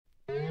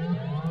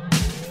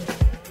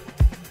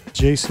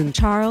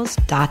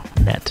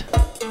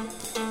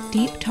JasonCharles.net.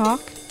 Deep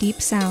talk,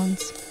 deep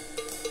sounds.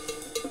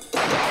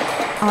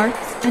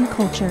 Arts and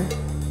culture.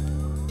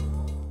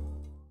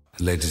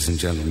 Ladies and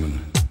gentlemen.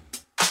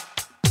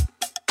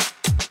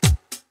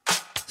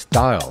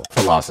 Style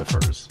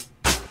Philosophers.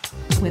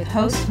 With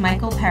host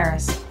Michael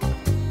Paris.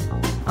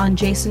 On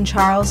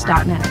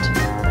JasonCharles.net.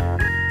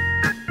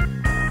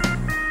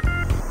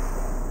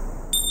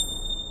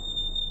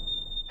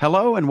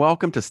 Hello and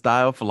welcome to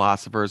Style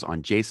Philosophers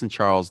on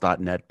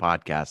JasonCharles.net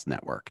podcast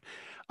network.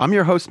 I'm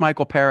your host,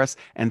 Michael Paris,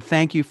 and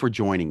thank you for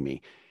joining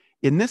me.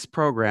 In this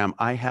program,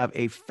 I have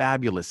a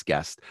fabulous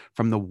guest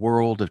from the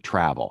world of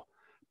travel,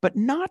 but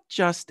not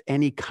just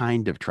any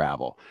kind of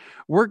travel.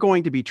 We're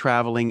going to be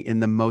traveling in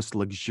the most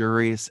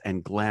luxurious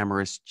and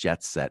glamorous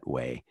jet set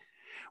way.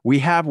 We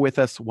have with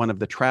us one of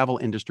the travel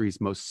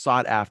industry's most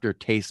sought after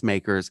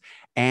tastemakers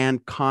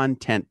and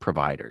content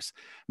providers,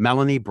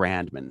 Melanie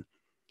Brandman.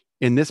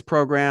 In this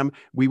program,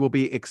 we will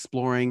be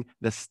exploring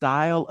the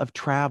style of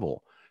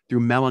travel through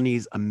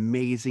Melanie's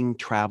amazing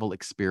travel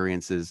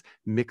experiences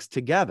mixed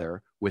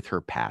together with her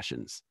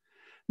passions.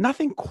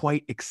 Nothing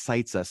quite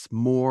excites us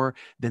more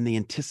than the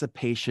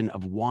anticipation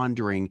of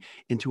wandering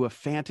into a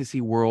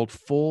fantasy world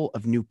full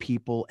of new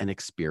people and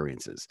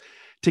experiences.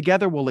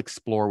 Together, we'll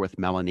explore with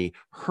Melanie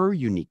her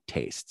unique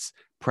tastes,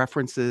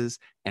 preferences,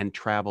 and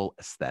travel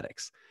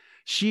aesthetics.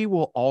 She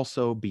will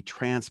also be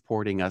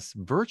transporting us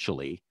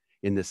virtually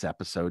in this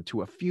episode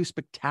to a few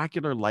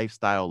spectacular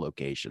lifestyle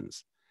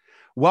locations.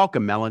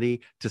 Welcome,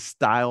 Melanie, to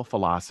Style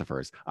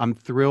Philosophers. I'm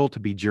thrilled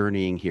to be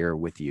journeying here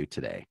with you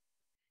today.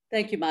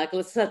 Thank you, Michael.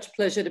 It's such a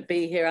pleasure to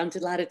be here. I'm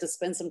delighted to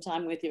spend some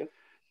time with you.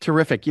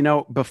 Terrific. You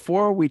know,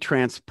 before we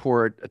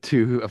transport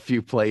to a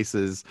few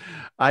places,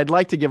 I'd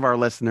like to give our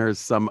listeners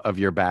some of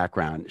your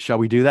background. Shall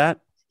we do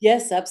that?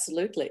 Yes,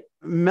 absolutely.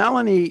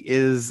 Melanie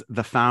is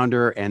the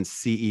founder and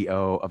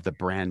CEO of the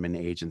Brandman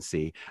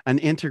Agency, an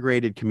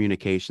integrated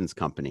communications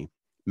company.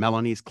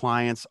 Melanie's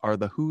clients are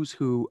the who's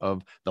who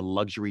of the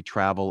luxury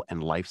travel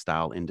and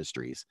lifestyle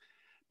industries.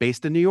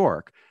 Based in New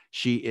York,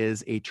 she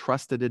is a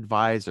trusted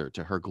advisor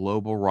to her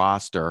global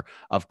roster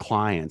of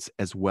clients,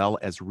 as well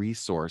as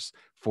resource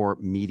for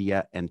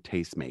media and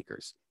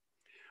tastemakers.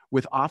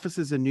 With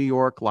offices in New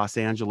York, Los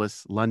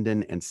Angeles,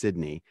 London, and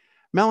Sydney,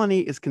 Melanie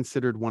is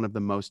considered one of the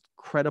most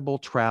credible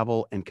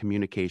travel and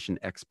communication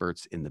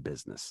experts in the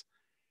business.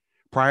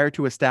 Prior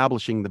to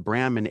establishing the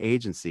Brandman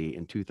Agency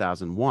in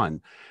 2001,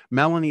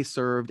 Melanie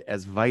served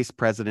as Vice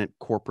President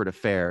Corporate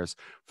Affairs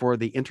for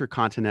the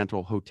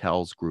Intercontinental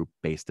Hotels Group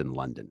based in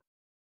London.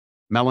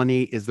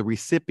 Melanie is the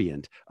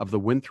recipient of the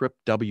Winthrop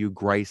W.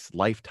 Grice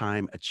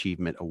Lifetime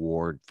Achievement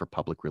Award for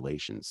Public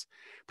Relations,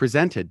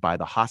 presented by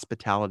the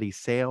Hospitality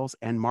Sales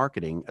and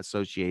Marketing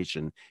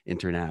Association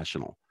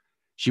International.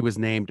 She was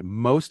named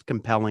Most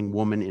Compelling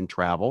Woman in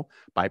Travel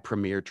by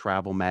Premier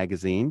Travel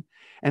Magazine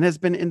and has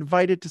been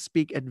invited to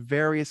speak at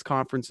various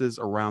conferences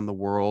around the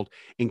world,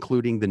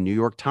 including the New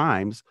York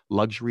Times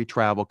Luxury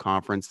Travel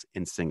Conference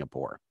in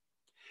Singapore.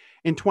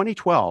 In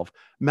 2012,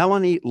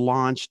 Melanie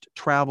launched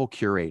Travel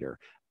Curator,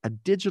 a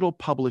digital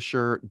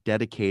publisher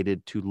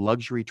dedicated to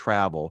luxury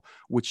travel,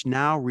 which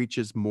now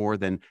reaches more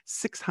than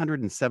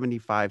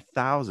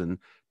 675,000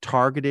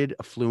 targeted,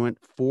 affluent,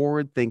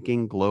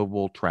 forward-thinking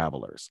global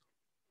travelers.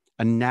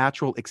 A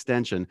natural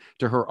extension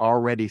to her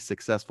already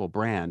successful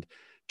brand,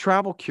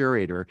 Travel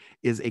Curator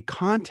is a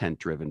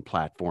content-driven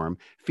platform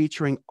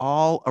featuring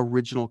all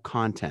original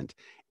content,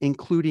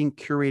 including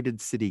curated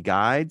city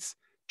guides,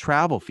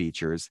 travel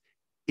features,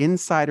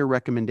 insider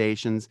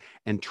recommendations,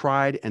 and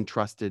tried and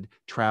trusted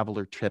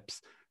traveler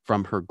tips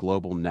from her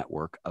global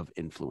network of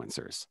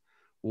influencers.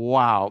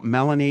 Wow,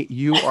 Melanie,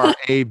 you are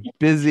a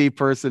busy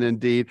person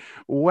indeed.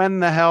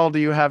 When the hell do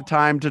you have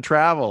time to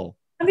travel?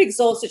 I'm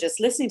exhausted just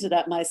listening to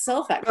that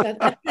myself, actually.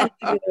 I have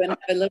to go and have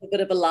a little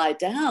bit of a lie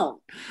down.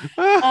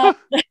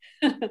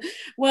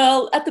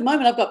 Well, at the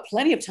moment, I've got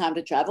plenty of time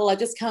to travel. I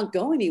just can't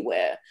go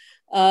anywhere,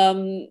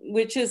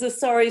 which is a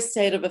sorry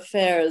state of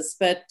affairs.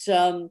 But,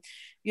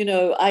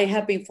 I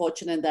have been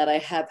fortunate in that I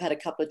have had a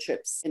couple of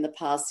trips in the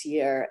past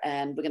year,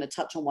 and we're going to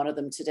touch on one of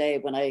them today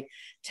when I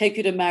take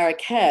you to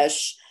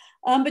Marrakesh.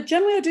 But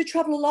generally, I do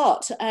travel a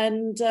lot.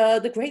 And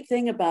the great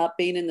thing about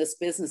being in this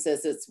business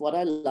is it's what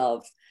I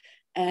love.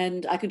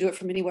 And I can do it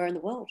from anywhere in the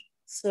world.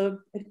 So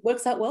it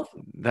works out well for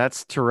me.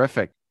 That's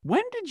terrific.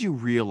 When did you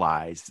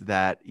realize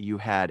that you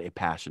had a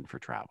passion for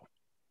travel?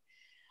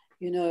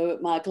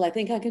 Michael, I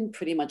think I can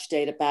pretty much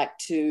date it back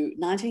to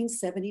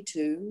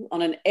 1972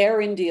 on an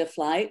Air India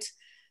flight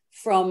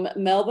from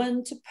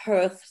Melbourne to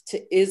Perth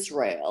to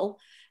Israel.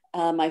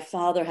 My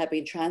father had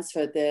been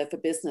transferred there for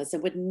business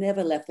and would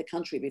never left the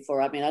country before.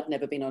 I mean, I'd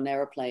never been on an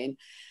airplane.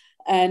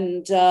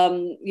 And,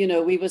 Mum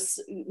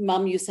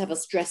used to have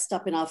us dressed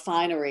up in our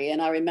finery.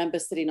 And I remember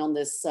sitting on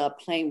this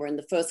plane. We're in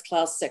the first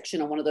class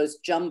section on one of those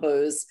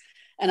jumbos.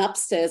 And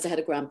upstairs, they had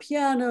a grand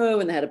piano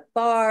and they had a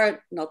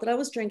bar. Not that I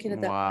was drinking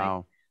at that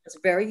point. I was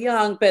very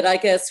young, but I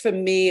guess for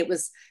me, it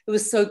was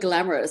so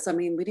glamorous. I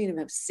mean, we didn't even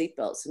have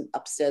seatbelts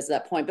upstairs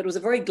at that point, but it was a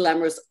very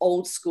glamorous,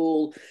 old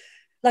school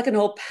like an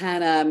old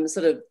Pan Am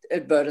sort of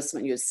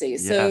advertisement you'd see.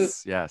 So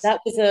Yes, yes.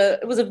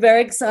 it was a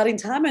very exciting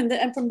time.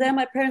 And from there,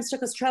 my parents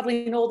took us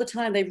traveling all the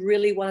time. They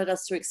really wanted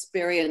us to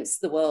experience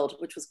the world,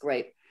 which was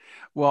great.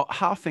 Well,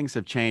 how things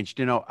have changed,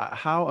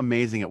 how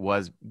amazing it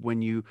was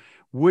when you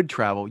would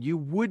travel, you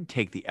would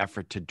take the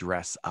effort to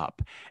dress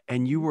up,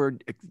 and you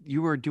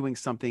were doing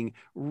something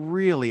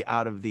really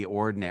out of the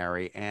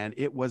ordinary, and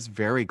it was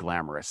very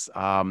glamorous,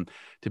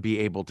 to be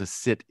able to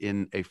sit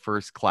in a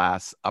first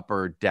class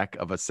upper deck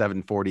of a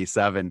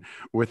 747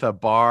 with a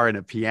bar and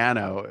a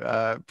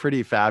piano.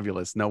 Pretty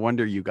fabulous. No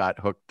wonder you got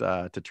hooked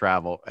to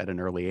travel at an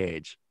early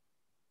age.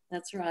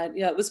 That's right.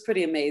 Yeah, it was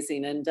pretty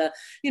amazing. And,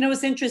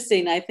 it's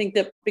interesting. I think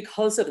that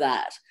because of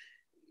that,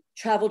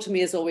 travel to me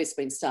has always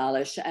been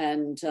stylish.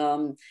 And,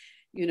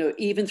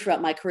 even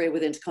throughout my career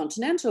with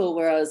Intercontinental,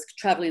 where I was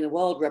traveling the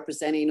world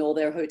representing all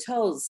their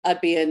hotels, I'd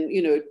be in,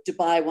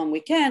 Dubai one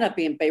weekend, I'd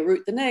be in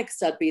Beirut the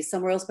next, I'd be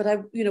somewhere else.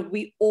 But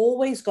we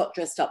always got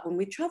dressed up when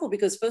we travel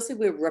because firstly,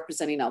 we were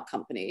representing our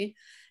company.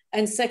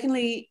 And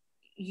secondly,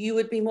 you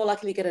would be more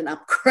likely to get an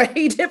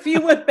upgrade if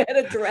you were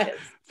better dressed.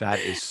 That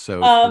is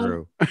so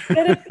true.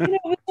 But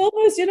it was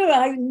almost,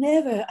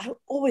 I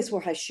always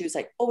wore high shoes.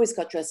 I always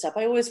got dressed up.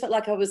 I always felt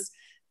like I was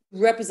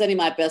representing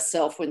my best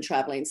self when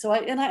traveling. So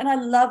I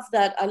love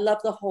that. I love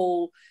the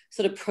whole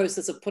sort of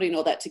process of putting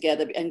all that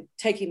together and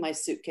taking my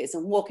suitcase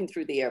and walking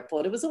through the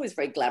airport. It was always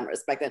very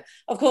glamorous back then.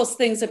 Of course,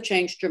 things have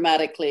changed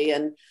dramatically.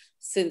 And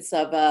since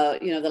I've,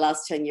 the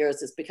last 10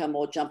 years, it's become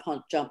more jump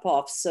on, jump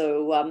off.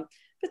 So,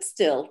 but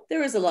still,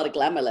 there is a lot of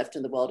glamour left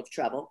in the world of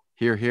travel.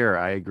 Here, here,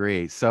 I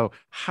agree. So,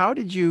 how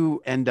did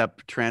you end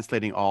up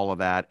translating all of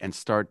that and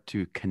start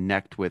to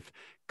connect with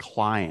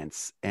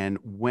clients? And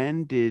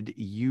when did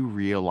you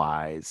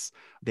realize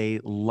they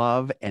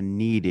love and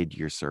needed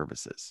your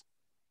services?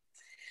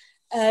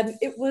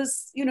 It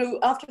was,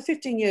 after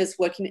 15 years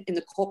working in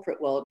the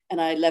corporate world,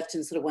 and I left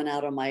and sort of went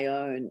out on my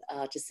own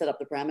to set up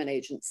the Brandman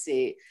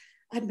Agency.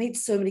 I'd made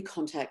so many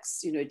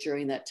contacts,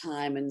 during that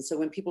time. And so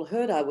when people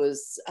heard I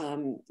was,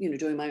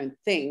 doing my own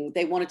thing,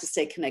 they wanted to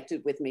stay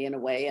connected with me in a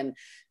way and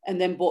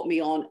then brought me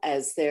on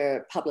as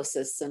their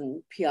publicist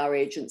and PR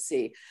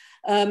agency.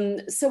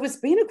 So it's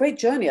been a great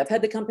journey. I've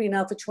had the company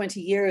now for 20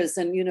 years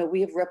and,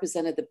 we have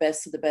represented the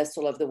best of the best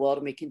all over the world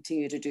and we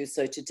continue to do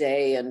so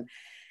today. And,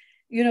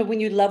 when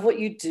you love what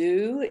you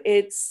do,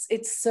 it's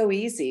so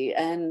easy.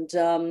 And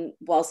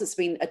whilst it's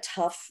been a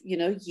tough,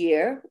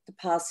 year, the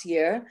past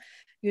year,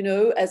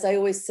 as I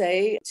always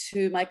say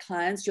to my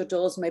clients, your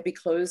doors may be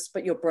closed,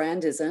 but your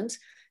brand isn't.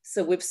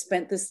 So we've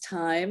spent this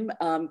time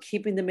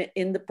keeping them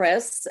in the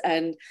press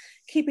and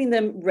keeping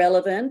them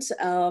relevant.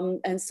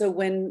 And so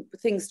when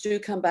things do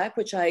come back,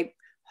 which I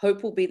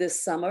hope will be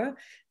this summer,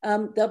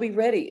 they'll be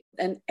ready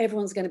and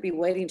everyone's going to be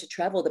waiting to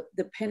travel.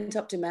 The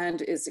pent-up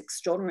demand is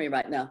extraordinary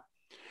right now.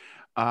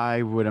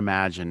 I would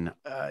imagine.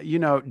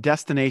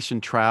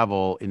 Destination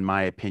travel, in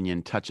my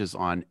opinion, touches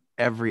on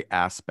every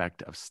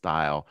aspect of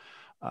style.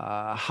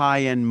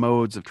 High-end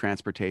modes of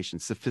transportation,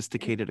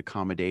 sophisticated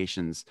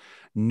accommodations,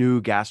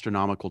 new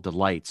gastronomical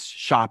delights,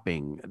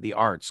 shopping, the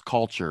arts,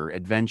 culture,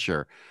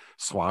 adventure,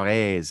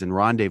 soirees and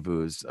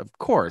rendezvous, of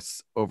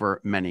course,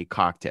 over many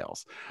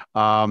cocktails.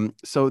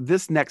 So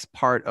this next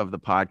part of the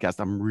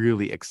podcast, I'm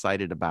really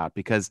excited about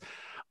because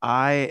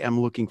I am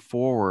looking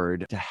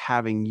forward to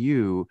having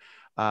you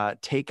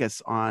take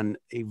us on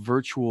a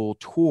virtual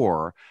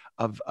tour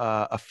of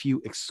a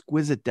few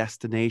exquisite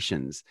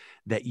destinations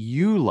that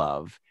you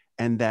love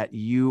and that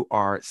you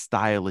are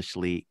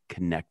stylishly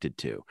connected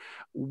to.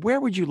 Where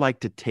would you like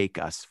to take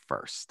us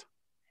first?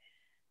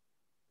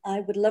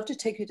 I would love to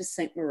take you to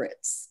St.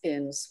 Moritz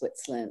in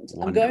Switzerland.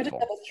 Wonderful. I'm going to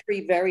cover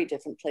 3 very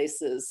different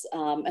places,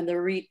 and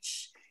they're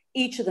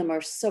each of them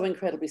are so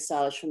incredibly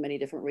stylish for many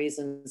different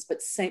reasons.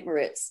 But St.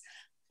 Moritz,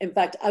 in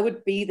fact, I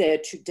would be there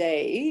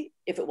today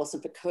if it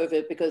wasn't for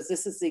COVID, because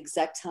this is the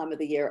exact time of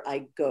the year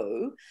I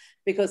go,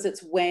 because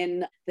it's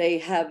when they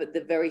have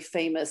the very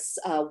famous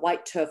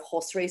white turf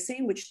horse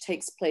racing, which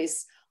takes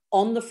place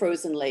on the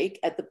frozen lake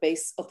at the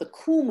base of the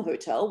Coombe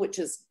Hotel, which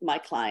is my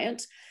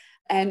client.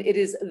 And it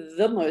is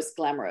the most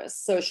glamorous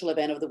social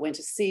event of the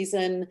winter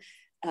season.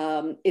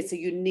 It's a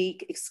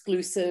unique,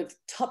 exclusive,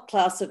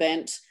 top-class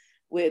event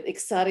with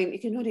exciting, you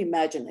can only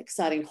imagine,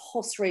 exciting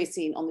horse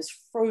racing on this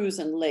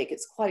frozen lake.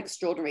 It's quite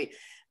extraordinary.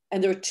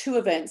 And there are 2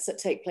 events that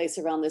take place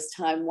around this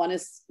time. One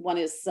is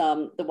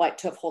the white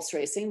turf horse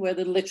racing, where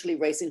they're literally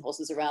racing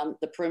horses around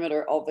the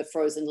perimeter of a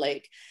frozen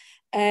lake.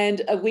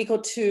 And a week or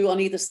 2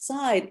 on either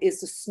side is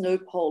the snow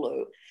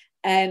polo.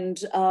 And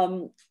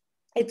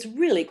it's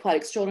really quite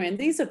extraordinary. And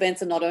these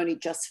events are not only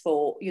just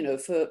for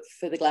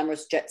the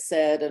glamorous jet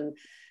set and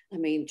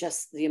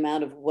just the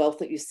amount of wealth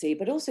that you see,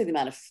 but also the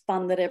amount of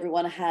fun that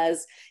everyone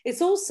has. It's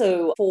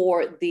also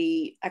for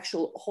the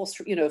actual horse,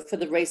 for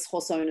the race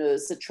horse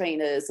owners, the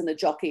trainers and the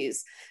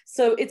jockeys.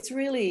 So it's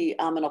really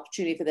an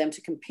opportunity for them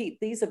to compete.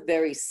 These are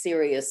very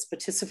serious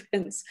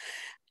participants.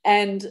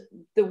 And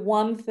the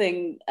one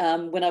thing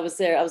when I was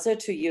there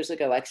 2 years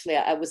ago, actually,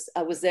 I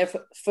was there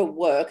for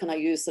work, and I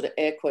use sort of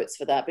air quotes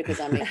for that because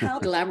I mean, how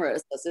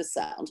glamorous does this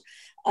sound?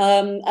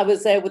 I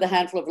was there with a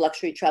handful of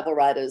luxury travel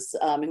writers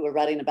who were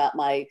writing about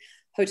my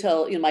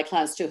hotel, my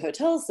clients' two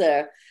hotels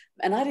there.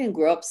 And I didn't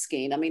grow up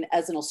skiing. I mean,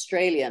 as an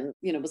Australian,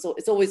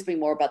 it's always been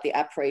more about the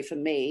après for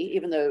me,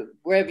 even though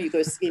wherever you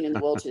go skiing in the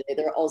world today,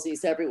 there are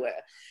Aussies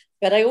everywhere.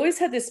 But I always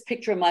had this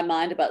picture in my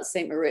mind about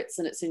St. Moritz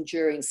and its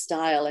enduring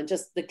style and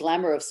just the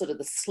glamour of sort of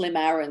the Slim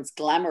Aarons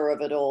glamour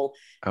of it all.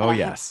 Oh, and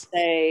yes.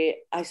 I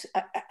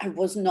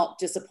was not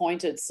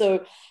disappointed.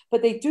 So,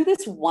 but they do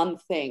this one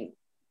thing,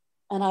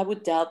 and I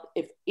would doubt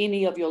if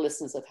any of your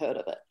listeners have heard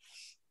of it.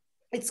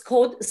 It's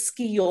called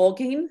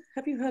skijogging.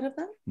 Have you heard of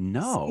that?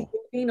 No.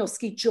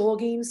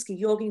 Skijogging or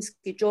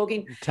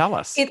skijogging. Tell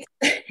us.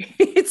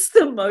 It's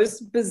the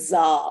most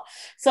bizarre.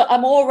 So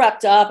I'm all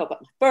wrapped up. I've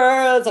got my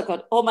birds. I've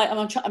got all my.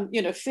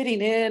 I'm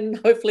fitting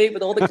in, hopefully,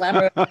 with all the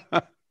glamour.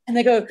 And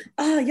they go,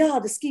 yeah,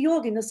 the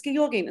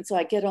skijogging. And so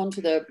I get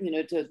onto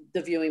the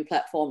viewing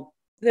platform.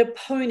 There are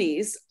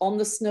ponies on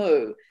the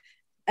snow,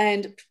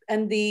 and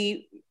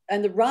the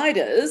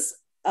riders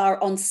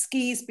are on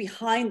skis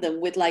behind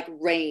them with like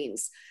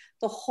reins.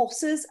 The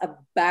horses are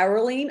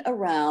barreling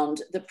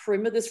around the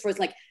perimeter of this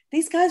forest. Like,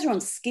 these guys are on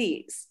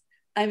skis.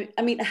 I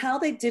mean, how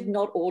they did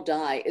not all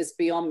die is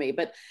beyond me,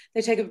 but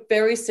they take it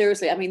very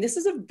seriously. I mean, this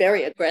is a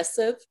very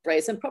aggressive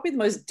race and probably the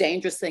most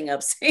dangerous thing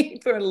I've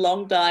seen for a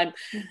long time.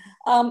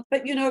 But,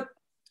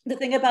 the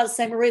thing about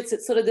St. Moritz,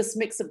 it's sort of this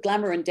mix of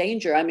glamour and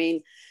danger. I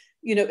mean,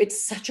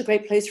 it's such a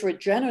great place for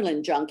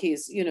adrenaline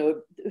junkies,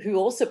 who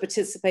also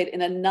participate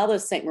in another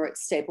St.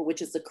 Moritz staple,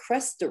 which is the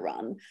Cresta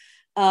Run.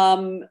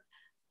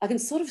 I can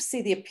sort of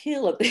see the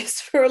appeal of this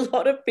for a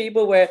lot of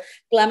people, where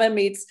glamour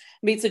meets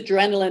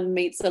adrenaline,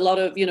 meets a lot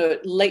of,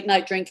 late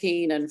night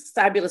drinking and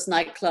fabulous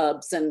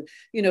nightclubs. And,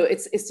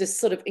 it's just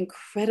sort of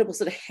incredible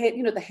sort of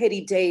the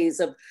heady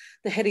days of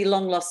the heady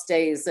long lost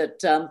days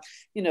that,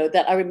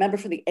 that I remember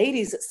from the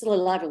 80s. It's still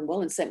alive and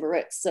well in St.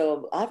 Moritz.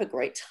 So I have a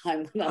great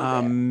time when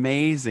I'm there.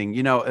 Amazing.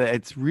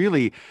 It's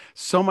really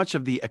so much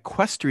of the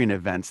equestrian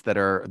events that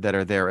are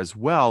there, as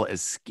well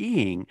as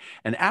skiing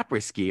and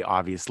après ski,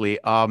 obviously.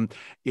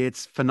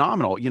 It's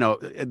phenomenal.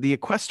 The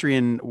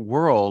equestrian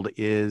world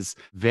is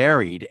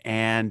varied,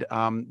 and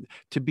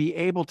to be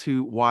able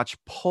to watch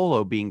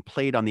polo being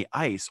played on the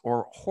ice,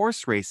 or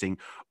horse racing,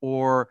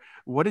 or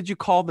what did you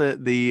call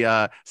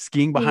the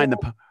skiing behind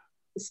the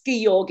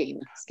skijogging.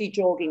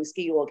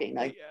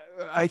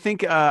 I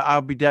think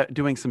I'll be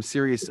doing some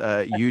serious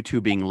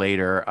YouTubing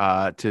later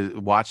to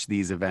watch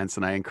these events,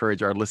 and I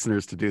encourage our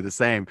listeners to do the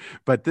same.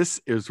 But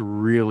this is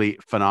really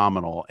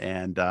phenomenal,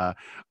 and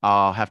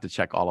I'll have to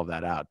check all of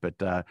that out.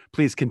 But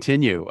please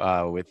continue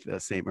with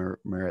St.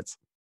 Moritz.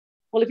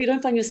 Well, if you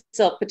don't find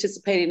yourself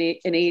participating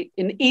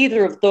in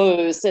either of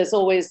those, there's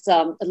always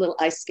a little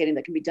ice skating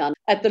that can be done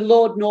at the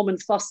Lord Norman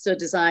Foster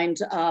designed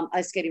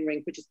ice skating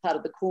rink, which is part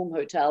of the Coombe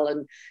Hotel.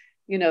 And,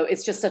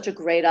 it's just such a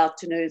great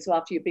afternoon. So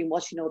after you've been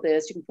watching all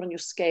this, you can put on your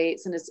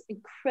skates, and it's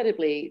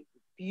incredibly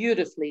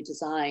beautifully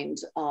designed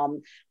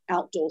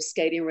outdoor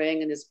skating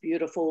ring, and this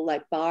beautiful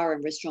like bar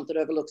and restaurant that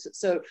overlooks it.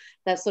 So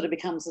that sort of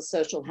becomes a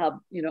social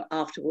hub,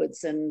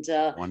 afterwards. And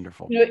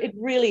wonderful. It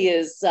really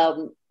is.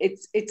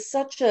 It's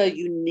such a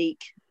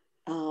unique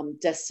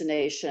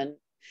destination.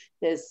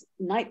 There's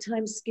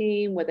nighttime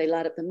skiing where they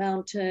light up the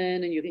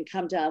mountain, and you can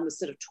come down with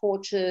sort of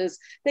torches.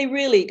 They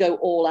really go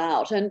all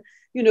out. And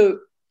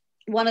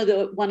one of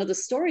the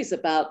stories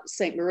about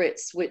St.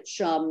 Moritz, which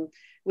a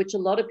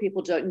lot of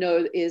people don't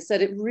know, is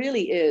that it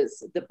really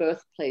is the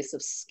birthplace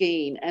of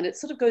skiing. And it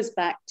sort of goes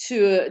back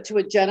to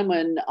a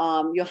gentleman,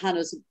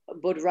 Johannes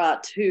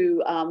Budrat,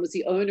 who was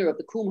the owner of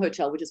the Coombe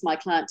Hotel, which is my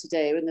client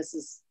today. And this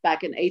is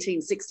back in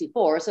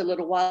 1864, so a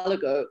little while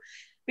ago.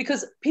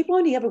 Because people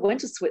only ever went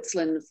to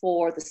Switzerland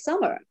for the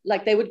summer.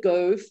 Like, they would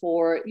go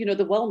for,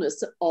 the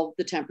wellness of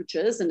the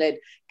temperatures, and they'd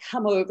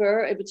come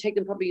over. It would take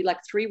them probably like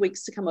 3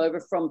 weeks to come over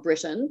from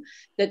Britain.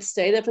 They'd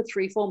stay there for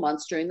 3-4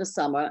 months during the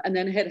summer, and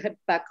then head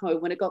back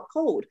home when it got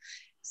cold.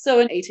 So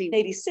in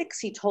 1886,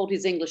 he told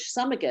his English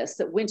summer guests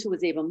that winter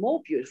was even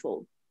more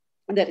beautiful,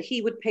 and that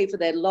he would pay for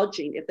their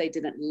lodging if they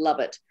didn't love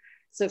it.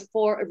 So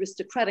 4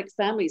 aristocratic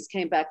families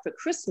came back for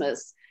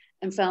Christmas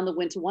and found the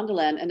winter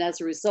wonderland. And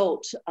as a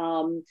result,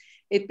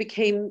 it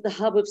became the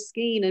hub of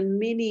skiing and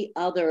many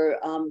other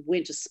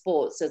winter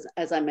sports,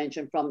 as I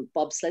mentioned, from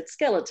bobsled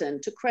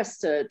skeleton to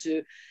Cresta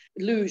to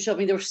luge. I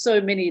mean, there were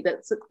so many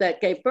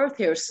that gave birth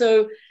here.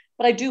 So,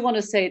 but I do want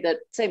to say that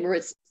St.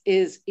 Moritz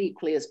is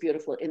equally as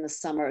beautiful in the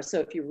summer. So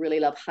if you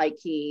really love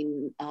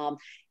hiking,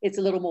 it's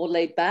a little more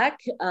laid back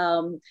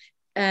in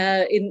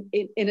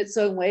its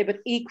own way, but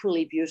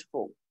equally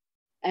beautiful.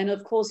 And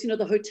of course,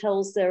 the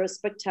hotels there are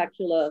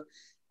spectacular.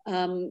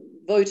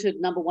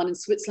 Voted number 1 in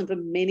Switzerland for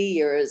many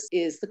years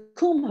is the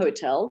Coombe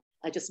Hotel.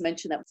 I just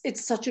mentioned that.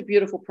 It's such a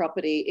beautiful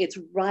property. It's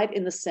right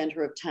in the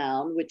center of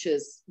town, which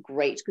is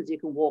great because you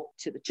can walk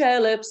to the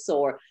chairlifts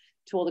or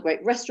to all the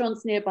great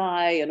restaurants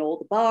nearby and all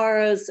the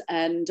bars.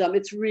 And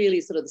it's really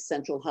sort of the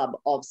central hub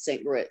of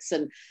St. Moritz.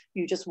 And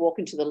you just walk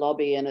into the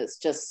lobby and it's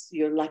just,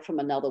 you're like from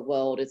another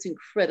world. It's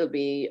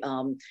incredibly,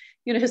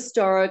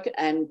 historic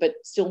but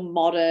still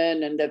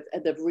modern. And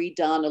they've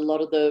redone a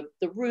lot of the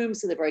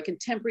rooms, so they're very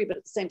contemporary, but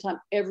at the same time,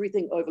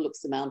 everything overlooks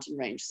the mountain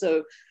range.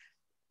 So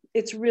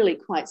it's really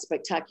quite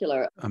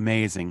spectacular.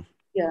 Amazing.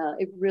 Yeah,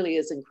 it really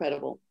is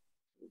incredible.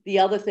 The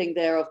other thing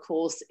there, of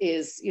course,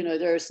 is,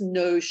 there's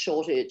no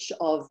shortage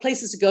of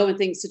places to go and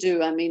things to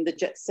do. I mean, the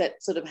jet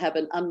set sort of have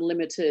an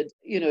unlimited,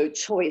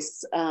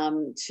 choice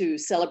to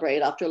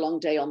celebrate after a long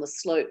day on the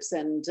slopes.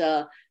 And,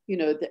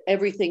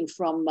 everything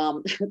from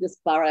this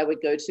bar I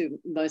would go to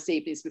most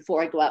evenings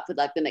before I go out for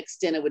like the next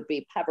dinner would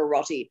be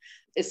Pavarotti.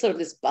 It's sort of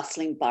this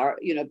bustling bar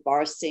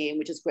scene,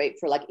 which is great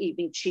for like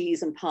evening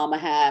cheese and parma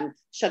ham,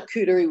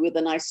 charcuterie with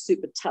a nice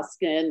soup of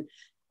Tuscan.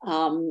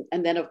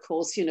 And then, of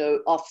course,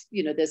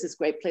 there's this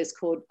great place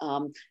called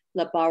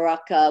La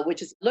Barraca,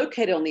 which is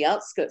located on the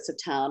outskirts of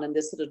town, and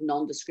this sort of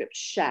nondescript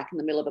shack in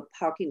the middle of a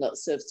parking lot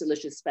serves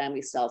delicious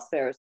family-style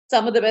fare.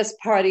 Some of the best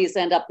parties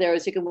end up there,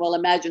 as you can well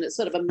imagine. It's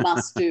sort of a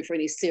must-do for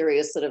any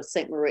serious sort of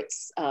St.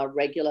 Moritz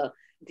regular.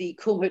 The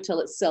Kulm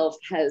Hotel itself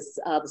has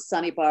the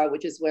Sunny Bar,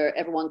 which is where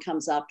everyone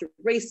comes after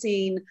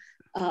racing.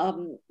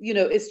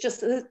 It's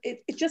just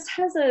it just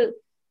has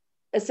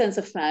a sense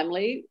of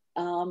family.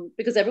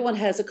 Because everyone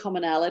has a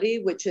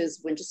commonality, which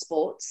is winter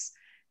sports,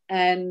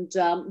 and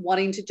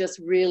wanting to just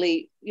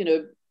really,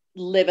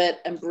 live it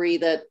and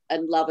breathe it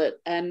and love it.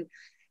 And,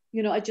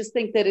 I just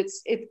think that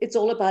it's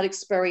all about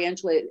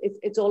experiential.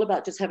 It's all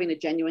about just having a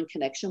genuine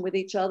connection with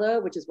each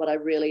other, which is what I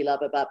really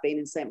love about being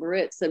in St.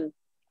 Moritz. And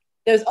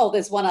there's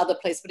one other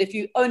place, but if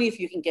you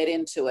can get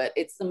into it,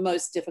 it's the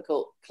most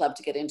difficult club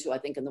to get into, I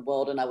think, in the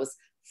world. And I was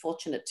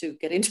fortunate to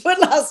get into it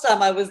last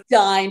time. I was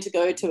dying to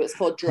go to it. It's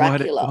called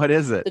Dracula. What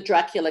is it? The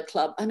Dracula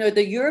Club. I know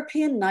the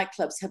European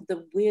nightclubs have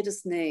the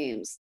weirdest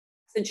names.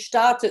 In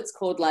Start, it's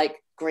called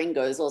like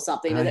Gringos or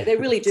something. They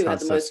really do have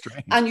the most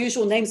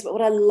unusual names. But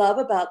what I love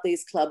about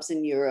these clubs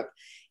in Europe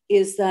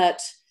is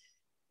that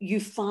you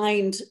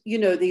find,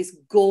 these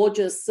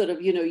gorgeous sort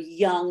of,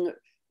 young,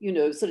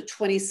 sort of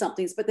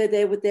 20-somethings, but they're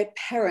there with their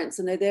parents,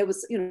 and they're there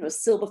with, a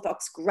silver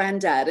fox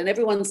granddad, and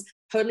everyone's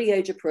totally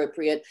age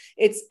appropriate.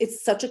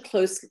 It's such a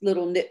close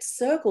little knit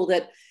circle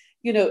that,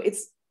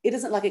 it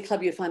isn't like a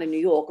club you find in New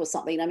York or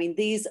something. I mean,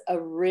 these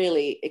are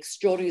really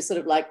extraordinary sort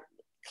of like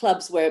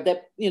clubs where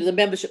the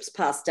membership's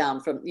passed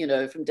down from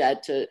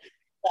dad to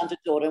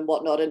daughter and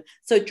whatnot. And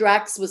so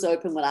Drax was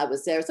open when I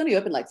was there. It's only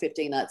open like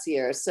 15 nights a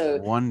year. So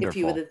Wonderful. If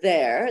you were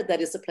there,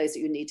 that is a place that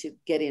you need to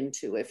get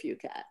into if you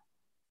can.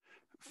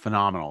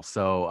 Phenomenal.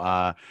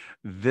 So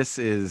this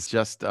is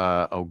just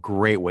a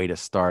great way to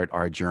start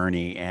our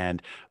journey.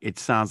 And it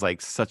sounds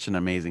like such an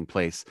amazing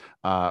place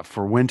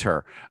for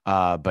winter,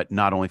 but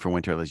not only for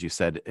winter, as you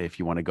said, if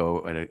you want to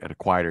go at a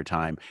quieter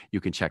time, you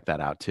can check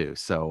that out too.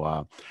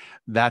 So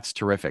that's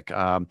terrific.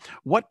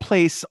 What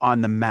place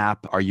on the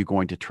map are you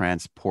going to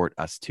transport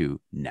us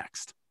to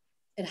next?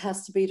 It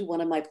has to be to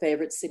one of my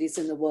favorite cities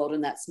in the world,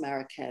 and that's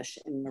Marrakesh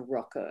in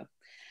Morocco.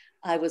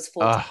 I was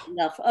fortunate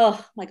enough.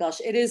 Oh my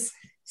gosh, it is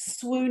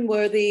swoon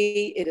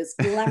worthy. It is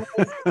glamorous,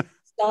 it's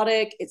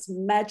exotic, it's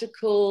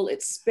magical,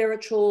 it's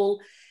spiritual.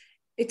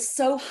 It's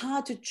so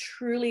hard to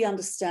truly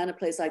understand a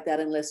place like that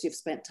unless you've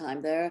spent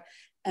time there.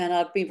 And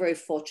I've been very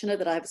fortunate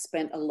that I've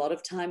spent a lot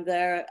of time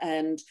there,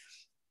 and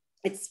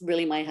it's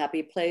really my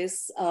happy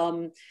place.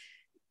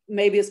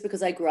 Maybe it's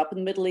because I grew up in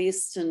the Middle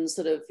East and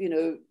sort of,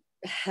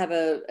 have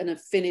an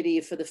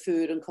affinity for the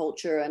food and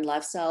culture and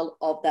lifestyle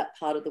of that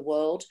part of the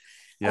world.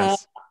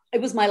 Yes.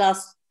 It was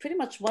pretty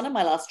much one of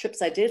my last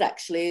trips I did,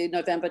 actually.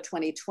 November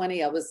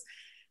 2020, I was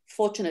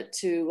fortunate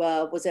to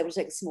was able to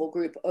take a small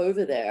group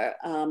over there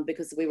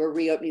because we were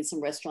reopening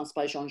some restaurants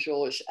by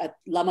Jean-Georges at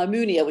La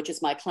Mamounia, which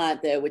is my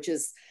client there, which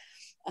is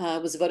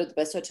was voted the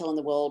best hotel in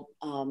the world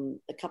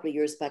a couple of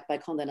years back by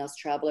Condé Nast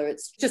Traveler.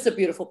 It's just a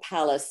beautiful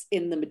palace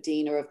in the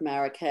Medina of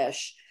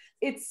Marrakesh.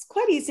 It's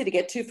quite easy to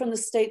get to from the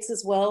States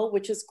as well,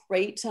 which is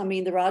great. I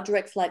mean, there are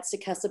direct flights to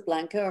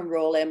Casablanca and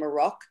Royal Air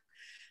Maroc.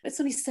 It's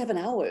only 7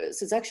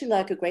 hours. It's actually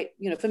like a great,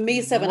 for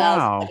me, 7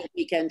 hours is like a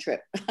weekend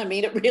trip. I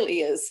mean, it really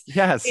is.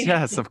 Yes,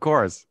 of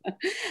course.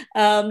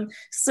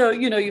 So,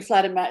 you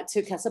fly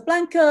to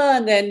Casablanca,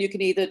 and then you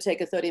can either take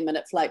a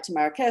 30-minute flight to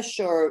Marrakesh,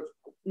 or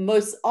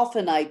most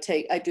often I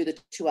do the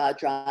 2-hour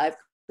drive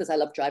because I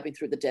love driving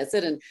through the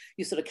desert, and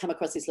you sort of come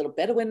across these little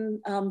Bedouin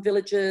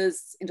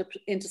villages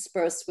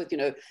interspersed with,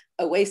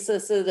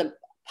 oases and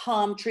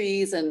palm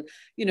trees, and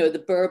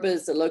the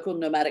Berbers, the local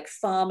nomadic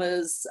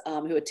farmers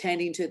who are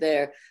tending to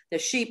their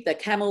sheep, their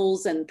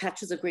camels, and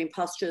patches of green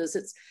pastures.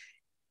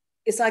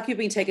 It's like you've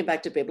been taken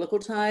back to biblical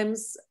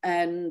times,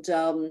 and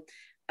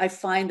I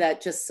find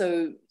that just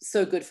so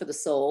good for the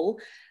soul.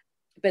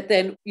 But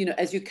then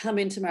as you come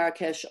into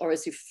Marrakesh, or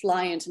as you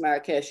fly into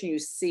Marrakesh, and you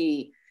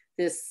see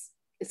this,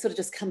 it sort of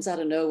just comes out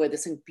of nowhere,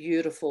 this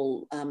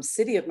beautiful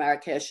city of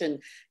Marrakesh. And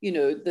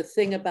the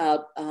thing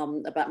about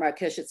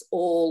Marrakesh, it's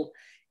all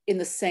in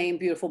the same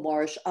beautiful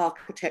Moorish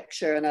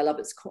architecture. And I love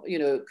its,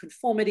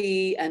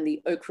 conformity and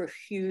the ochre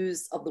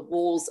hues of the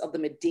walls of the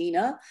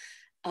Medina.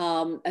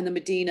 And the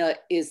Medina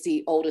is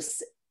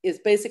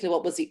basically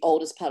what was the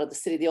oldest part of the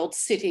city, the old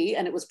city,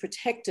 and it was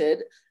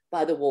protected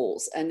by the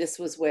walls. And this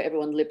was where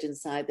everyone lived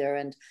inside there.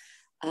 And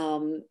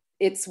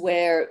it's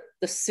where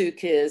the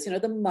souk is,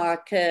 the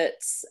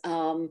markets.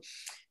 A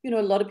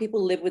lot of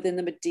people live within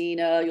the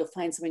Medina. You'll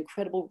find some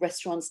incredible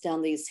restaurants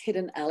down these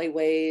hidden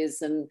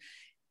alleyways. And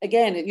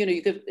again,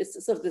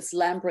 it's sort of this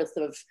labyrinth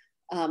of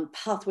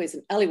pathways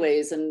and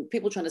alleyways and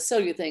people trying to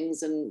sell you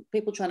things and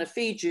people trying to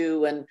feed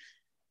you.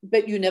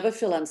 But you never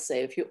feel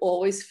unsafe. You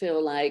always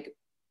feel like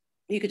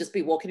you could just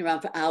be walking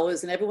around for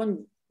hours and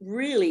everyone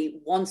really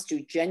wants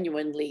to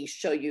genuinely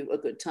show you a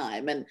good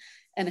time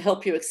and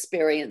help you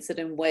experience it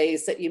in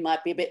ways that you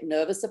might be a bit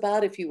nervous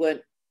about if you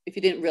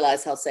didn't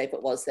realize how safe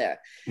it was there.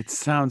 It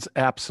sounds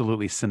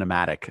absolutely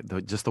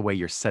cinematic, just the way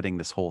you're setting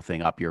this whole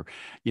thing up. You're,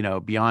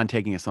 beyond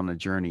taking us on a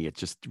journey, it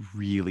just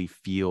really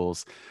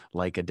feels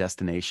like a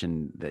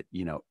destination that,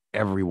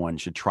 everyone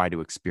should try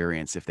to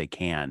experience if they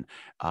can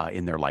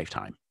in their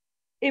lifetime.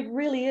 It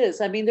really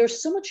is. I mean,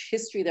 there's so much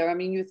history there. I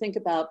mean, you think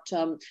about,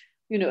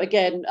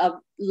 again,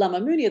 La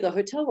Mamounia, the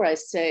hotel where I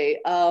stay,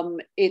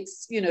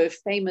 it's,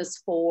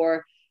 famous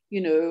for,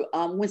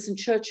 Winston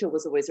Churchill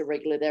was always a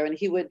regular there, and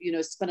he would,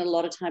 spend a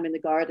lot of time in the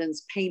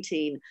gardens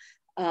painting.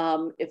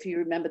 If you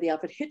remember the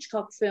Alfred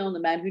Hitchcock film, The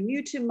Man Who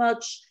Knew Too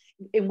Much,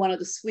 in one of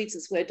the suites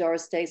is where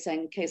Doris Day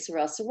sang Que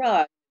Sera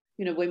Sera.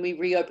 When we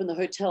reopened the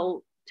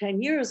hotel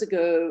 10 years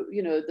ago,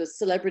 the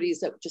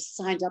celebrities that just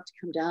signed up to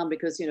come down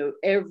because,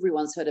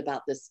 everyone's heard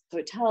about this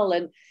hotel.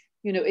 And,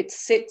 it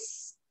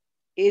sits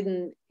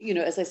in,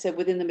 as I said,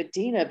 within the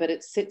Medina, but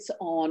it sits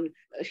on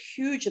a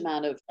huge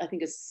amount of, I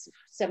think it's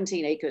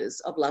 17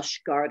 acres of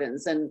lush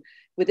gardens. And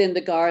within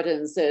the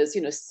gardens, there's,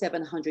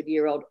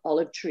 700-year-old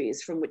olive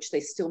trees from which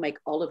they still make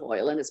olive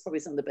oil. And it's probably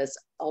some of the best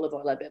olive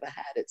oil I've ever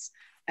had. It's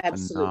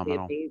absolutely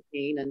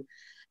amazing. And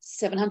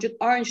 700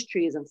 orange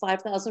trees and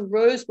 5,000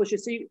 rose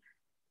bushes. So if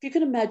you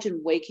can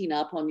imagine waking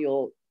up on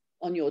your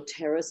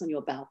terrace, on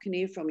your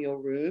balcony from your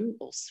room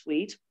or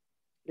suite,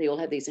 they all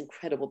have these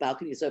incredible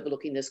balconies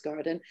overlooking this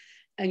garden,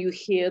 and you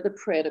hear the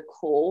prayer to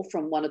call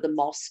from one of the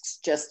mosques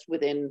just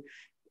within,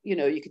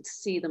 you can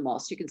see the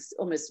mosque. You can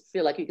almost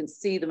feel like you can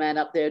see the man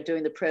up there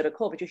doing the prayer to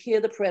call, but you hear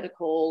the prayer to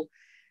call,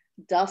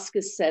 dusk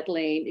is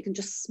settling, you can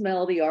just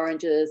smell the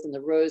oranges and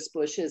the rose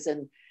bushes,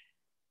 and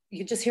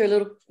you just hear a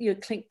little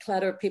clink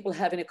clatter of people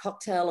having a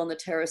cocktail on the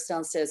terrace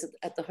downstairs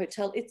at the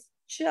hotel. It's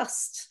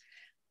just,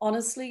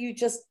 honestly, you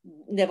just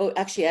never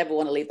actually ever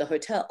want to leave the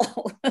hotel.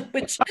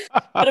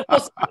 But of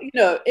course,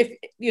 if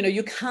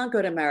you can't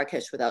go to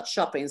Marrakesh without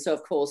shopping. So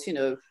of course,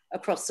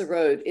 across the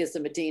road is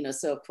the Medina.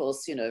 So of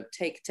course,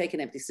 take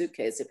an empty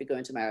suitcase if you're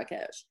going to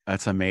Marrakesh.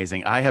 That's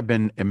amazing. I have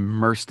been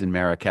immersed in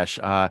Marrakesh.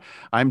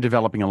 I'm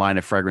developing a line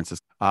of fragrances.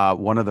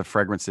 One of the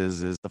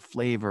fragrances is the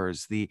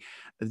flavors, the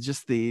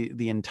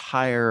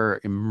entire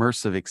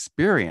immersive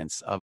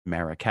experience of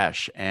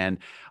Marrakesh. And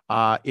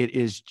it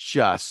is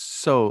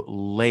just so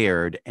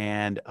layered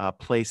and a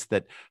place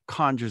that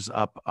conjures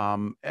up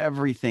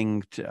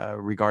everything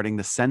regarding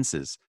the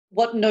senses.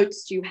 What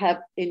notes do you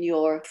have in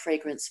your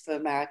fragrance for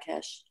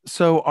Marrakesh?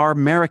 So our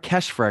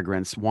Marrakesh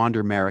fragrance,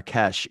 Wander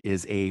Marrakesh,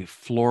 is a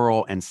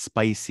floral and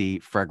spicy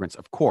fragrance,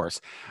 of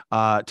course.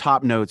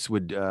 Top notes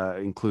would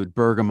include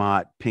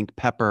bergamot, pink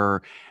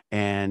pepper,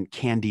 and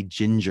candied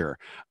ginger.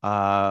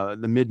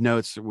 The mid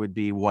notes would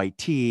be white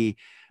tea,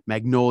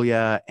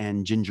 magnolia,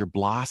 and ginger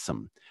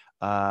blossom.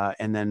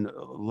 And then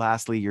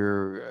lastly,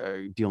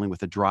 you're dealing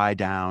with a dry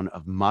down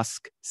of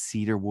musk,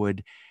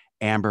 cedarwood,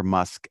 amber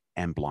musk,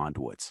 and blonde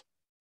woods.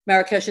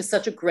 Marrakesh is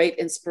such a great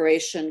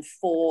inspiration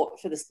for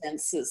the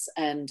senses.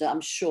 And I'm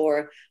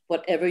sure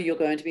whatever you're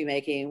going to be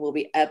making will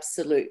be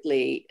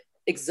absolutely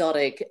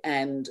exotic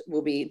and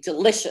will be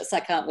delicious.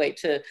 I can't wait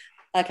to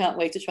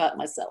try it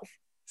myself.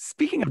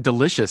 Speaking of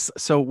delicious,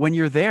 so when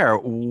you're there,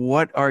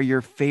 what are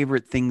your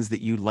favorite things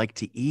that you like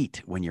to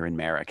eat when you're in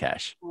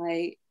Marrakesh?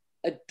 I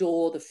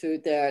adore the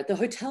food there. The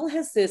hotel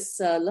has this,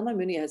 La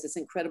Mamounia has this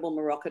incredible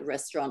Moroccan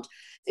restaurant.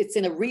 It's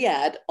in a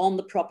riad on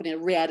the property. A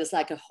riad is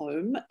like a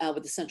home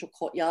with a central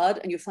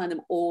courtyard, and you find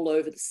them all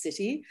over the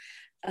city.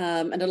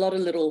 And a lot of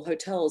little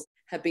hotels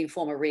have been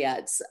former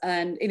riads.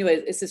 And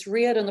anyway, it's this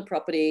riad on the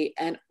property,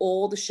 and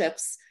all the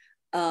chefs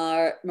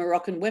are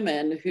Moroccan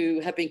women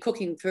who have been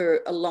cooking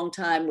for a long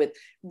time with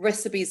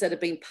recipes that have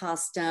been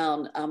passed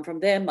down from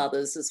their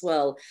mothers as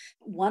well.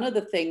 One of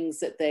the things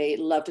that they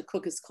love to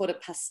cook is called a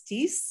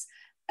pastis,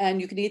 and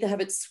you can either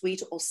have it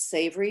sweet or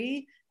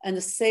savory. And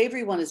the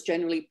savory one is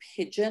generally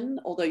pigeon,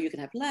 although you can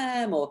have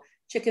lamb or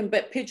chicken,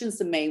 but pigeon's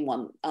the main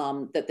one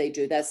that they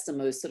do. That's the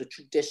most sort of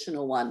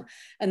traditional one.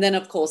 And then,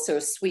 of course, there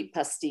are sweet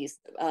pasties,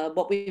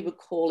 what we would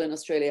call in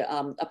Australia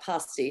a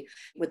pasty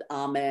with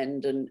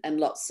almond and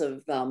lots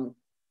of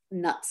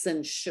nuts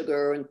and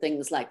sugar and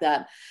things like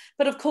that.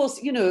 But of course,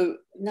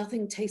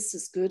 nothing tastes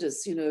as good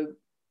as,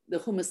 the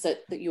hummus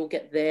that you'll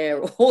get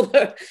there, or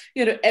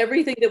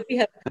everything that we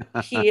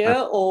have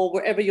here or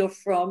wherever you're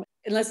from.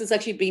 unless it's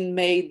actually been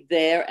made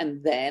there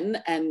and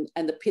then, and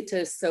the pitta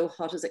is so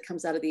hot as it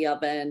comes out of the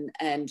oven,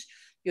 and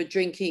you're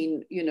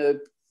drinking,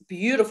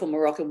 beautiful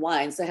Moroccan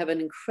wines. They have an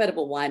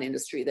incredible wine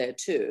industry there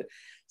too.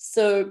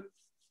 So,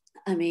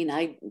 I mean,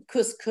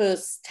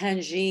 couscous,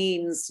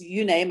 tangines,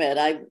 you name it.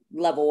 I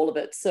love all of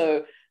it.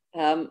 So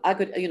I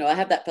could, I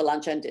have that for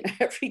lunch and dinner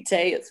every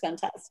day. It's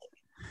fantastic.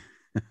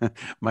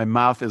 My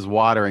mouth is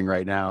watering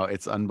right now.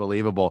 It's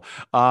unbelievable.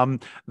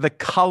 The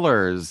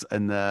colors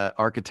and the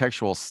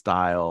architectural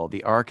style,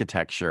 the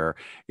architecture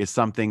is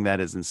something that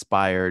has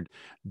inspired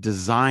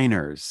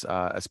designers,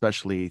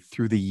 especially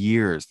through the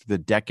years, through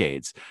the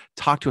decades.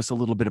 Talk to us a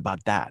little bit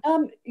about that.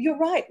 You're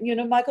right.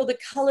 Michael, the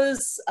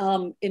colors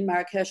in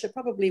Marrakesh are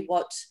probably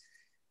what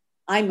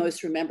I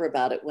most remember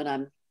about it when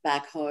I'm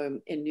back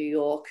home in New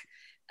York.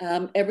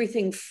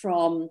 Everything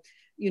from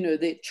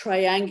the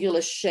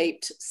triangular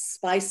shaped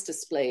spice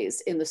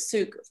displays in the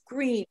souk of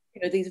green,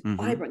 these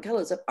vibrant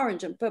colors of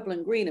orange and purple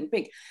and green and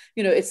pink.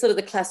 It's sort of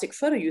the classic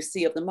photo you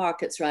see of the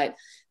markets, right?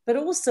 But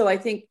also I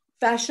think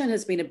fashion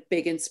has been a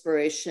big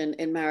inspiration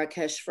in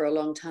Marrakesh for a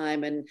long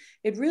time. And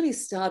it really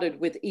started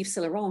with Yves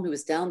Saint Laurent, who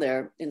was down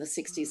there in the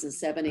 60s and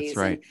 70s. That's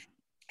right. And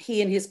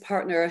he and his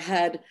partner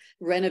had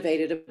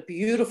renovated a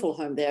beautiful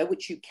home there,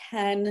 which you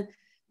can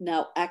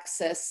now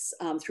access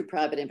through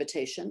private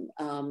invitation.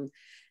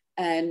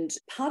 And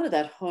part of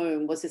that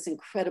home was this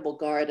incredible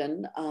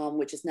garden,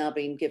 which is now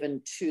being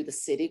given to the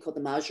city, called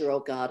the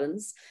Majorelle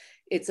Gardens.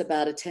 It's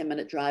about a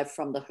 10-minute drive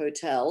from the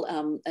hotel.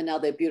 And now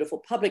they're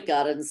beautiful public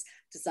gardens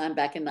designed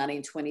back in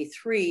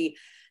 1923.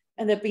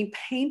 And they've been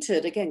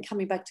painted, again,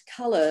 coming back to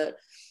color,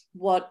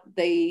 what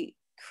they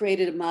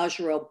created a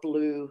Majorelle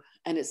blue.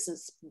 And it's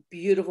this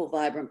beautiful,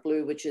 vibrant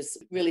blue, which is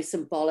really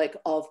symbolic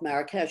of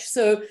Marrakesh.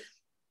 So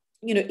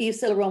Yves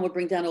Saint Laurent would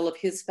bring down all of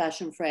his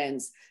fashion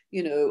friends.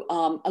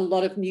 A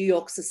lot of New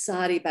York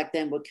society back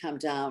then would come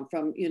down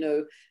from,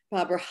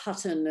 Barbara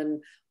Hutton,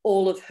 and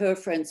all of her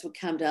friends would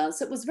come down.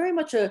 So it was very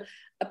much a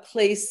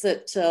place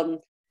that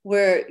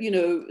where,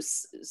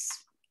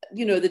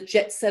 the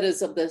jet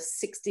setters of the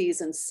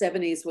 60s and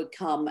 70s would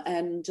come.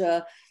 And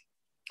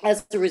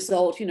as a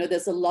result,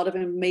 there's a lot of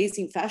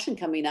amazing fashion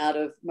coming out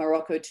of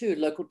Morocco too,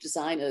 local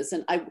designers.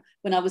 And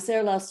when I was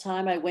there last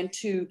time, I went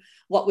to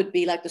what would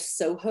be like the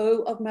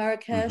Soho of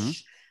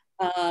Marrakesh,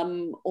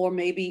 or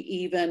maybe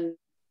even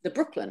the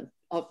Brooklyn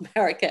of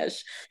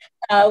Marrakesh,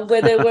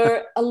 where there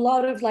were a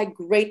lot of like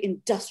great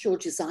industrial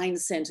design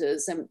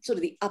centers and sort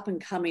of the up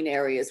and coming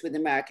areas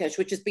within Marrakesh,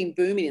 which has been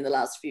booming in the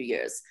last few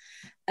years.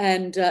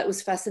 And it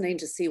was fascinating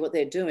to see what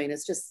they're doing.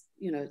 It's just,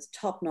 it's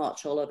top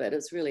notch, all of it.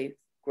 It's really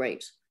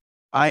great.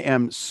 I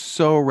am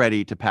so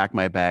ready to pack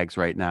my bags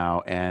right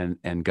now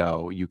and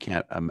go. You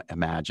can't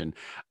imagine.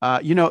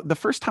 The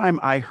first time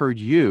I heard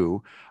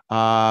you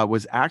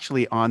was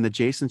actually on the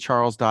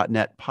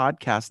JasonCharles.net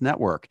podcast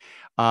network.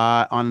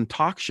 On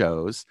talk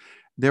shows,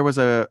 there was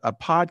a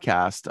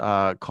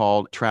podcast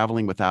called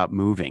Traveling Without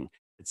Moving.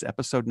 It's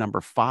episode number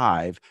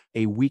 5,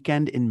 A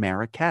Weekend in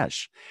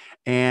Marrakesh.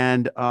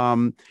 And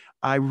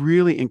I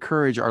really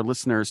encourage our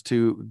listeners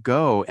to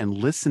go and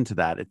listen to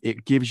that.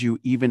 It gives you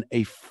even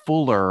a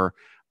fuller,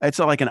 it's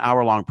like an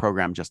hour-long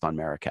program just on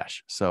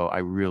Marrakesh. So I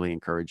really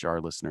encourage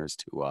our listeners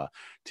to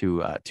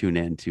tune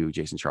in to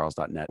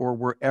JasonCharles.net or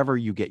wherever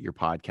you get your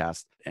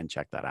podcast and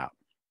check that out.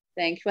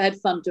 Thank you. I had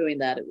fun doing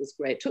that. It was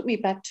great. It took me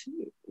back too.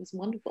 It was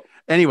wonderful.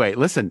 Anyway,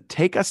 listen,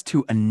 take us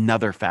to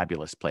another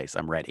fabulous place.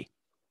 I'm ready.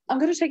 I'm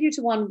going to take you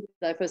to one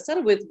that I first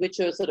started with, which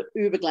are sort of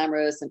uber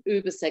glamorous and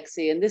uber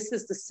sexy. And this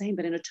is the same,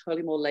 but in a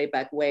totally more laid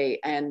back way.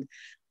 And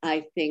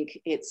I think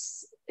it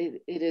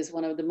is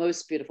one of the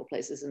most beautiful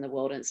places in the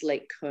world. And it's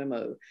Lake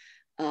Como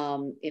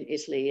in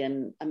Italy.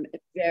 And I'm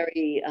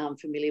very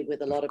familiar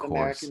with a lot of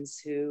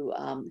Americans who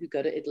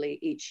go to Italy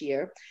each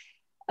year.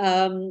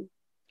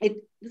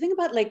 The thing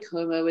about Lake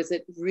Como is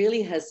it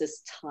really has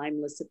this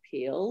timeless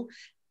appeal.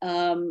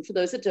 For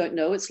those that don't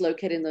know, it's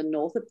located in the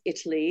north of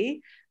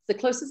Italy. The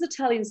closest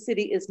Italian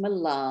city is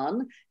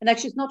Milan, and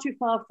actually it's not too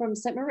far from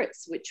St.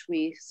 Moritz, which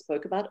we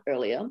spoke about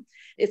earlier.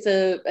 It's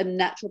a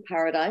natural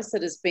paradise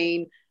that has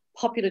been a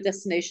popular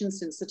destination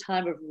since the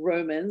time of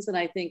Romans, and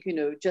I think,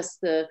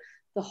 just the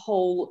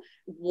whole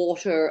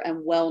water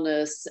and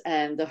wellness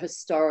and the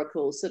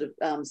historical sort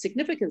of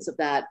significance of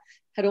that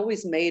had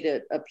always made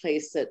it a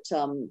place that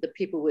the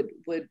people would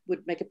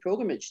make a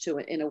pilgrimage to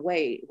in a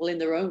way, well, in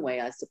their own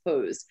way, I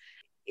suppose.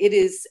 It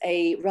is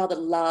a rather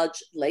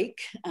large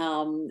lake,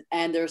 and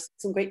there's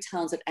some great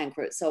towns that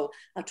anchor it. So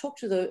I'll talk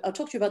to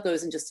you about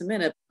those in just a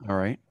minute. All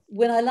right.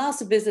 When I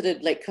last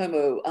visited Lake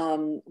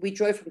Como, we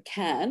drove from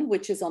Cannes,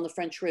 which is on the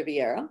French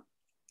Riviera.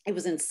 It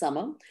was in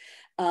summer.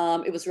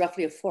 It was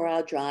roughly a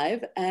 4-hour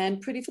drive, and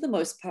pretty for the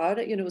most part,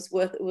 it was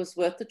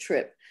worth the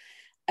trip.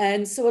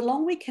 And so a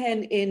long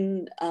weekend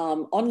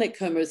on Lake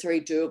Como is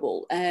very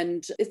doable.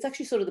 And it's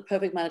actually sort of the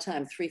perfect amount of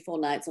time. 3-4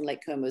 nights on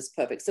Lake Como is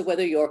perfect. So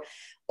whether you're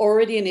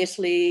already in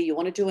Italy, you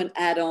want to do an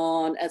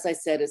add-on, as I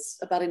said, it's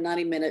about a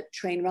 90-minute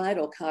train ride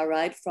or car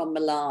ride from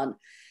Milan.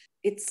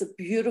 it's a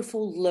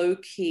beautiful,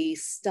 low-key,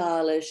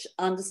 stylish,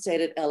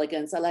 understated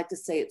elegance. I like to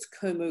say it's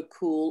Como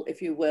cool,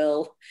 if you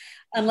will.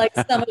 Unlike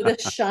some of the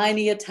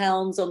shinier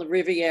towns on the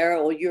Riviera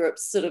or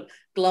Europe's sort of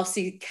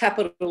glossy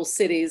capital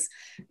cities,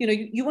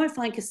 you won't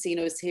find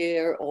casinos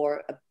here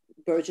or a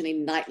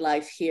burgeoning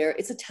nightlife here.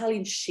 It's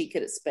Italian chic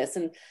at its best.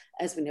 And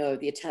as we know,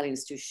 the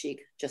Italians do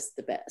chic just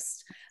the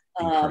best.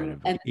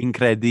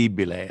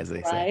 Incredibile, as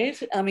they say.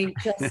 Right? I mean,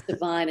 just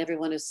divine.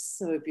 Everyone is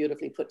so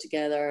beautifully put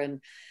together. And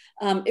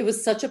it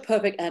was such a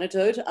perfect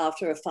antidote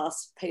after a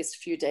fast-paced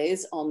few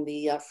days on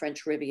the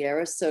French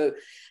Riviera. So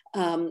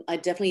I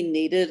definitely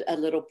needed a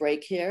little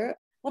break here.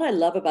 What I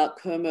love about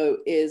Como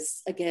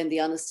is, again, the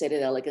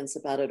understated elegance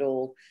about it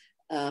all.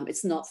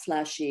 It's not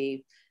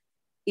flashy.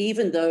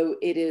 Even though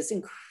it is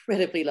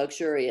incredibly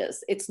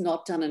luxurious, it's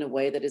not done in a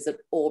way that is at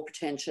all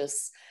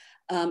pretentious.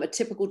 A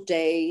typical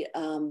day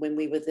when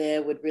we were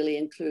there would really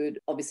include,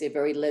 obviously, a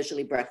very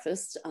leisurely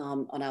breakfast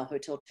on our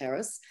hotel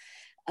terrace,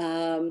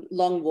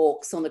 long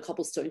walks on the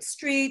cobblestone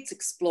streets,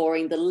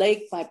 exploring the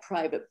lake by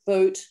private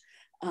boat,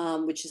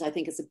 which is, I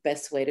think, is the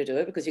best way to do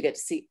it because you get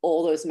to see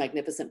all those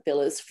magnificent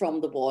villas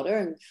from the water,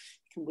 and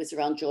you can whiz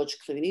around George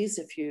Clooney's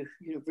if you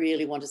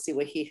really want to see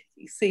where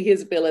you see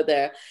his villa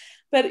there.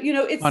 But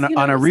it's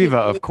on a Riva,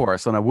 of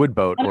course, on a wood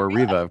boat or a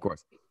Riva, of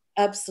course.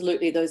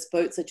 Absolutely. Those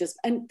boats are just,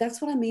 and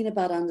that's what I mean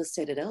about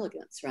understated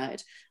elegance,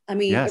 right? I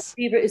mean, yes.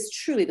 A Riva is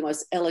truly the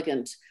most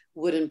elegant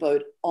wooden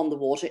boat on the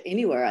water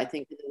anywhere, I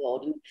think, in the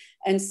world.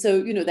 And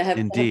so, they have,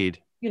 indeed,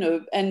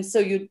 and so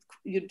you'd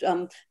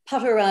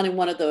putter around in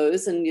one of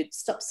those and you'd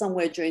stop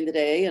somewhere during the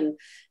day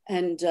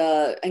and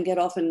get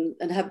off and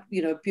have,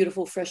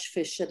 beautiful fresh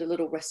fish at a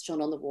little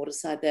restaurant on the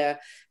waterside there,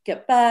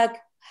 get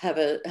back, have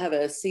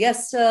a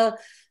siesta,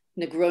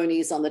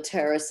 Negronis on the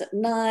terrace at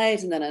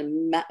night, and then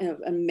an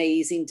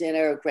amazing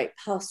dinner, a great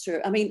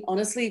pasta. I mean,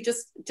 honestly,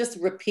 just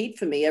repeat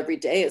for me every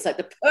day. It's like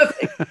the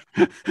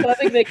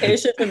perfect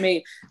vacation for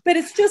me. But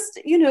it's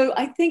just,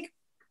 I think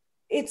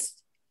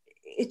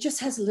it just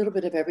has a little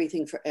bit of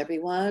everything for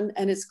everyone,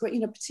 and it's great.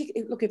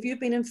 Particularly, look, if you've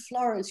been in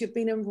Florence, you've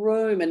been in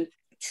Rome, and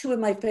two of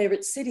my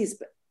favorite cities,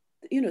 but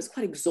it's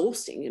quite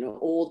exhausting,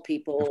 all the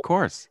people, of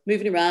course,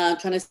 moving around,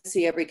 trying to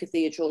see every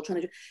cathedral,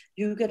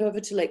 you get over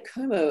to Lake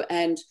Como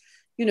and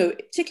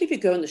particularly if you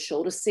go in the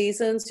shoulder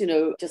seasons,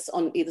 just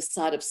on either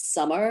side of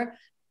summer,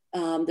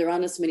 there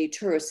aren't as many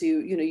tourists.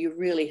 You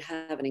really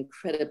have an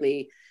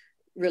incredibly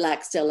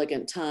relaxed,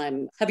 elegant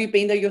time. Have you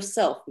been there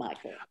yourself,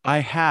 Michael? I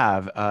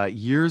have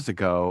years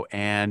ago,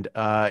 and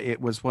it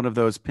was one of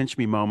those pinch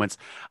me moments.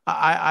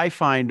 I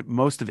find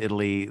most of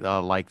Italy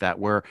like that,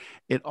 where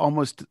it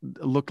almost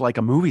looked like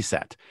a movie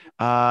set.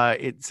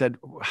 It said,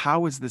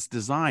 how is this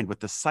designed with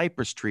the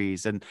cypress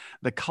trees and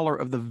the color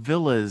of the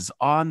villas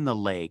on the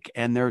lake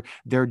and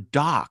their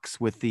docks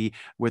with the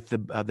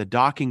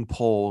docking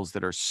poles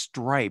that are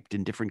striped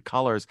in different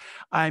colors.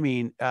 I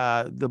mean,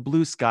 the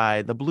blue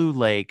sky, the blue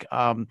lake.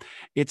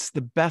 It's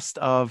the best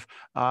of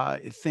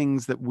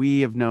things that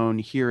we have known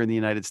here in the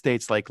United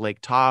States, like Lake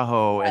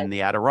Tahoe and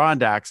the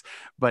Adirondacks,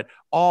 but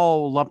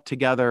all lumped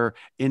together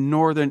in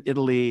northern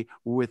Italy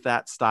with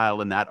that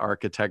style and that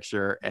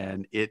architecture.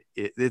 And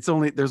there's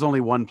only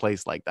one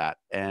place like that,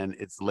 and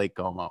it's Lake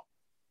Como.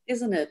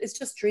 Isn't it? It's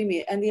just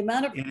dreamy. And the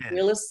amount of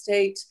real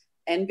estate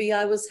envy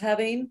I was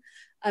having.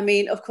 I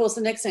mean, of course,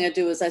 the next thing I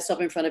do is I stop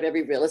in front of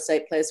every real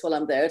estate place while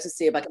I'm there to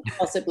see if I can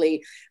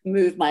possibly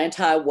move my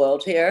entire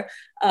world here.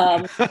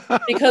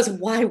 Because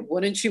why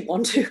wouldn't you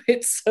want to?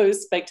 It's so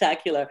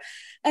spectacular.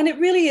 And it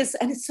really is.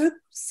 And it's so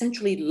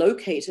centrally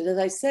located, as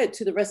I said,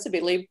 to the rest of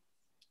Italy,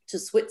 to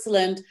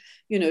Switzerland,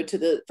 to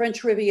the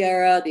French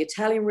Riviera, the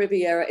Italian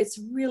Riviera. It's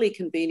really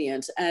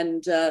convenient.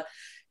 And,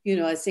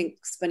 I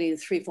think spending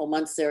 3-4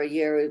 months there a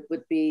year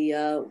wouldn't be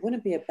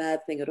a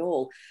bad thing at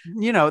all.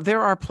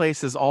 There are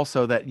places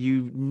also that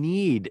you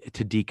need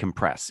to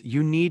decompress.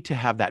 You need to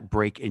have that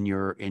break in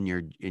your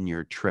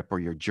trip or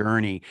your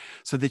journey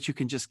so that you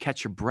can just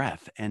catch your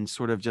breath and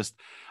sort of just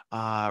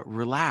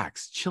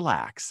relax,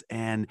 chillax,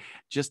 and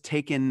just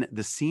take in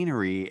the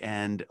scenery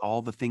and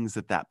all the things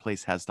that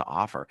place has to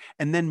offer,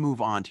 and then move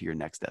on to your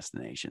next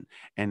destination.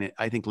 And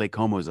I think Lake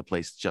Como is a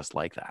place just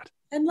like that.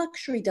 And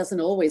luxury doesn't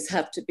always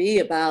have to be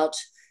about,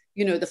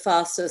 the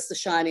fastest, the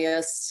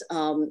shiniest,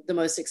 the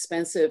most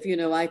expensive.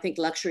 I think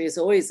luxury is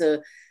always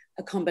a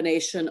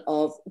combination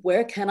of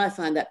where can I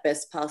find that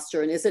best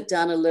pasta, and is it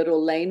down a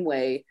little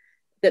laneway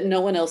that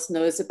no one else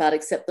knows about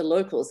except the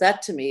locals?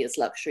 That to me is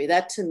luxury.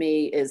 That to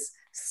me is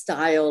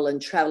style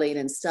and traveling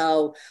in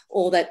style,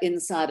 all that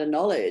insider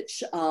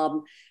knowledge.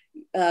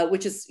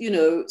 Which is,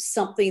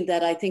 something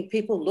that I think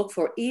people look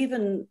for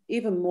even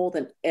more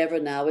than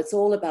ever now. It's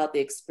all about the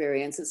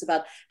experience. It's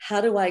about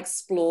how do I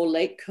explore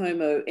Lake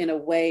Como in a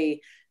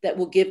way that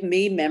will give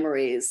me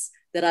memories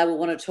that I will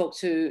want to talk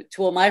to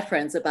all my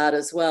friends about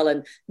as well,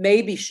 and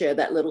maybe share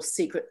that little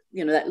secret,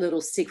 that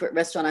little secret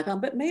restaurant I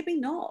found, but maybe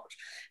not.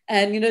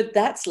 And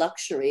that's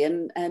luxury,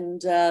 and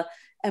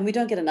we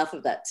don't get enough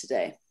of that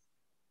today.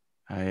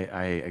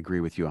 I agree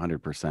with you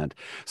 100%.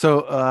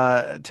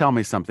 So tell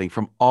me something.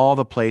 From all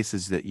the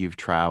places that you've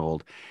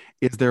traveled,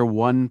 Is there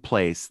one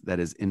place that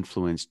has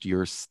influenced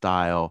your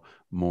style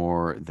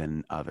more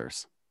than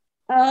others?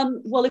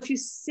 Well, if you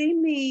see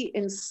me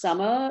in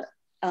summer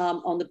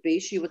on the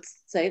beach, you would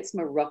say it's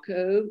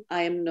Morocco.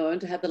 I am known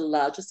to have the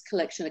largest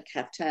collection of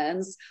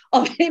caftans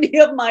of any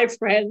of my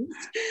friends.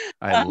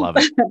 I Um, love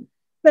it.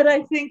 but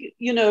I think,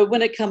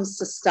 when it comes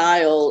to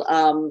style,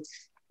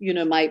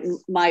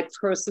 my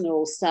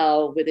personal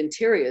style with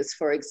interiors,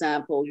 for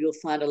example, you'll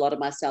find a lot of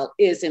my style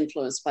is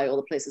influenced by all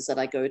the places that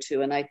I go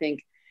to, and I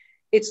think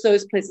it's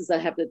those places that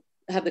I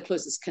have the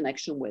closest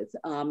connection with,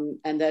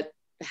 and that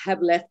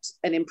have left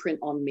an imprint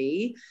on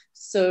me.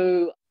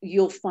 So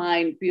you'll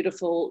find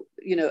beautiful,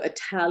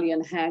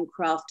 Italian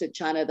handcrafted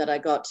china that I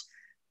got,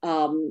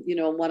 on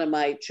one of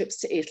my trips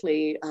to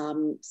Italy,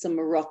 some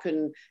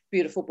Moroccan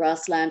beautiful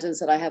brass lanterns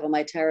that I have on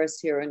my terrace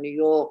here in New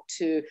York.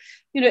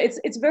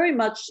 It's very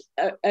much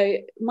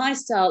my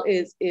style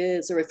is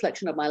a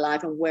reflection of my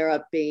life and where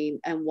I've been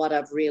and what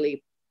I've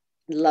really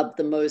loved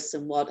the most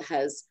and what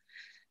has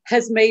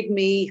made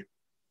me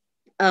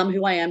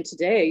who I am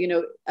today.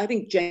 I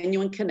think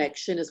genuine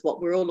connection is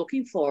what we're all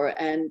looking for,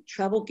 and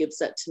travel gives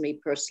that to me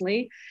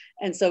personally.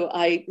 And so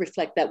I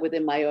reflect that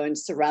within my own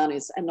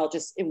surroundings, and not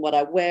just in what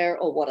I wear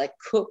or what I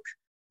cook,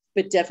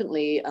 but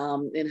definitely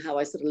in how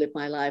I sort of live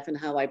my life and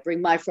how I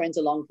bring my friends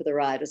along for the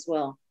ride as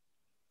well.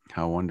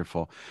 How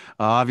wonderful.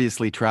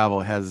 Obviously,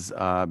 travel has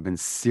been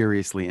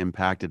seriously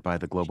impacted by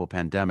the global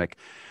pandemic.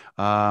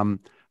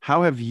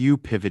 How have you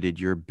pivoted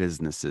your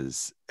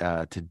businesses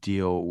to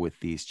deal with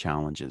these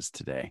challenges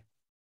today?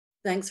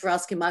 Thanks for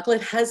asking, Michael.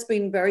 It has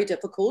been very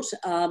difficult.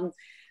 I'm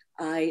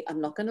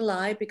not going to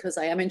lie, because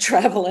I am in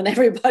travel and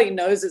everybody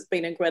knows it's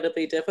been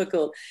incredibly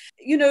difficult.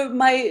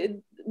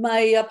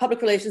 My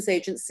public relations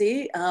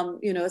agency,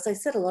 as I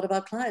said, a lot of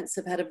our clients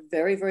have had a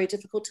very, very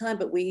difficult time,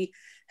 but we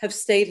have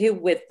stayed here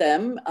with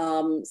them.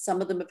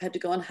 Some of them have had to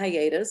go on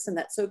hiatus, and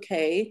that's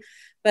okay.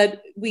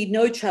 But we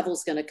know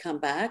travel's going to come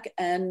back,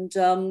 and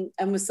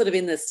we're sort of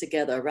in this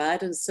together,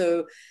 right? And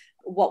so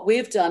what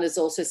we've done is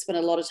also spent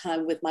a lot of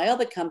time with my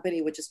other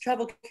company, which is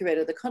Travel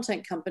Curator, the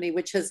content company,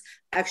 which has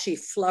actually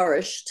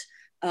flourished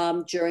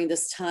during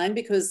this time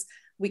because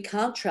we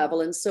can't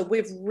travel. And so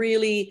we've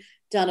really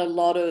done a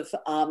lot of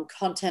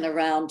content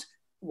around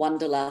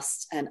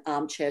wanderlust and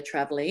armchair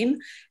traveling.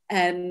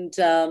 And,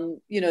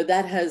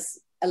 that has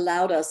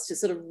allowed us to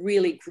sort of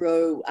really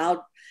grow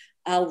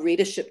our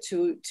readership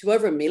to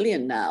over 1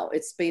 million now.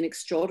 It's been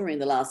extraordinary in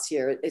the last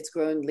year. It's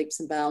grown leaps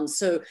and bounds.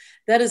 So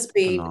that has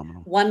been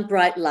Phenomenal. one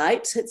bright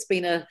light. It's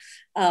been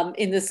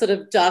in this sort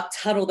of dark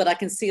tunnel that I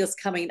can see us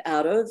coming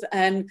out of.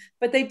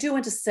 But they do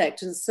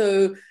intersect. And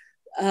so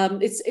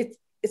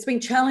it's been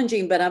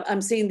challenging, but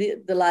I'm seeing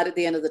the light at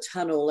the end of the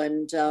tunnel.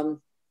 And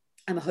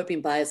I'm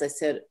hoping by, as I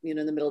said,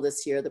 in the middle of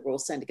this year, that we're all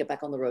starting to get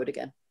back on the road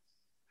again.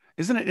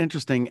 Isn't it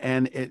interesting?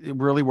 And it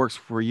really works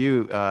for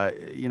you.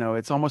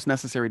 It's almost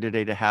necessary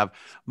today to have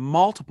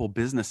multiple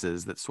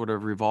businesses that sort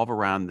of revolve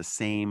around the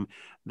same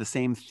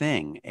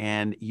thing.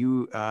 And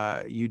you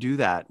do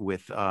that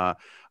with the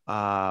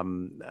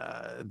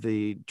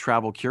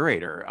Travel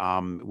Curator,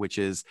 which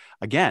is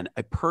again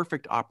a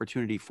perfect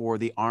opportunity for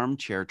the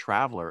armchair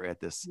traveler at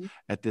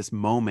this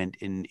moment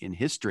in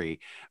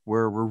history,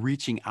 where we're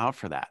reaching out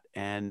for that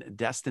and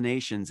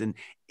destinations and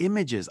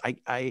images.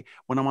 I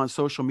when I'm on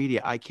social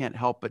media, I can't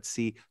help but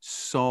see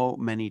so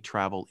many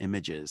travel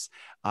images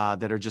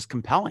that are just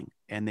compelling,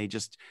 and they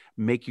just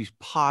make you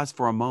pause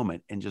for a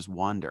moment and just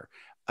wander.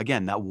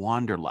 Again, that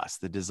wanderlust,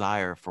 the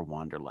desire for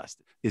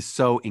wanderlust, is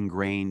so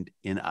ingrained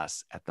in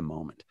us at the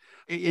moment.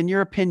 In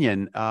your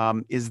opinion,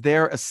 is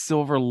there a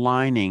silver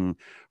lining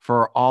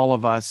for all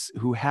of us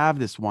who have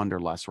this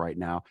wanderlust right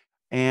now?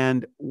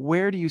 And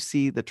where do you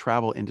see the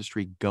travel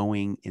industry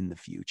going in the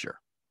future?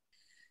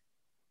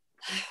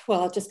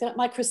 Well, I've just got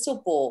my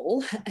crystal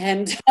ball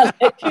and I'll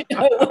let you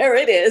know where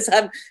it is.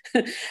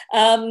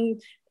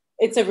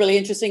 It's a really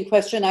interesting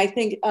question. I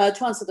think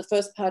to answer the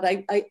first part,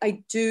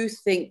 I do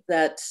think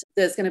that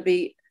there's going to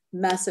be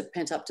massive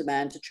pent-up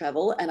demand to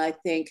travel. And I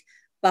think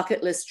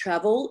bucket list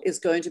travel is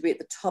going to be at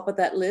the top of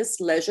that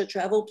list, leisure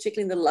travel,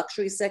 particularly in the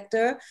luxury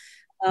sector,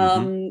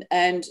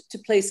 and to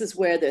places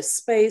where there's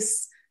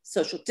space,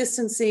 social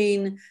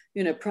distancing,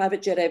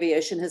 private jet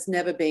aviation has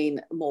never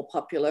been more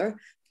popular.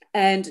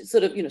 And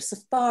sort of,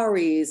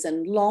 safaris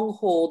and long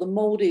haul, the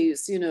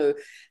Maldives,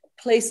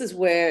 places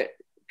where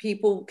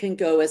people can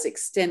go as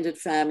extended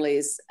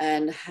families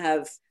and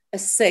have a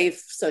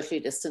safe,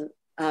 socially distant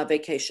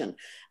vacation.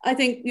 I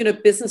think,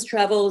 business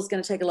travel is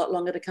going to take a lot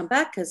longer to come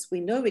back, as we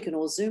know we can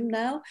all Zoom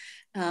now.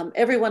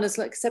 Everyone is,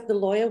 except the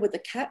lawyer with the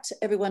cat,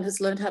 everyone has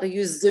learned how to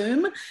use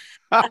Zoom.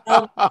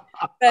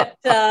 But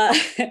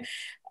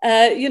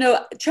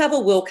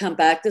travel will come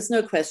back. There's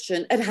no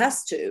question. It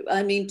has to.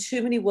 I mean,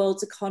 too many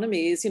world's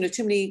economies,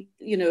 too many,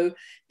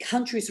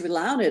 countries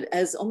rely on it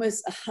as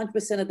almost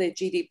 100% of their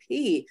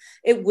GDP.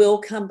 It will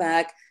come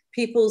back.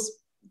 People's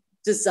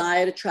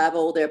desire to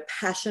travel, their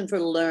passion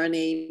for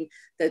learning,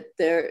 that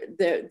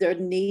their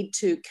need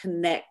to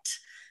connect,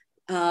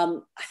 I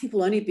think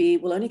will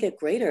only get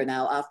greater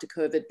now after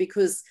COVID,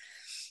 because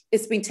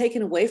it's been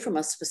taken away from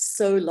us for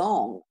so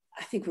long.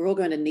 I think we're all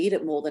going to need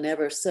it more than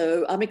ever.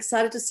 So I'm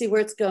excited to see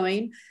where it's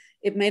going.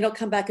 It may not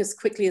come back as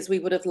quickly as we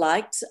would have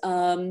liked,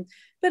 but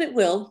it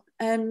will.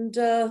 And,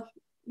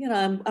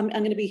 I'm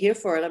going to be here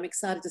for it. I'm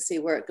excited to see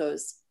where it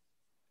goes.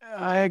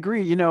 I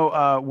agree.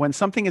 When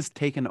something is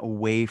taken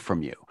away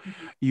from you,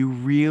 you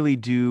really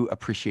do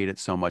appreciate it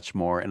so much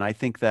more. And I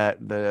think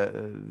that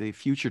the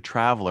future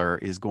traveler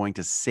is going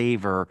to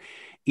savor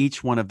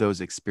each one of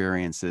those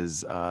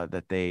experiences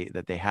that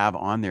they have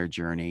on their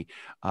journey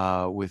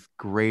with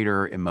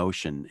greater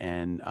emotion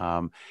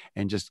and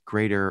just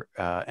greater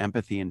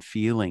empathy and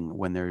feeling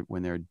when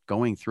they're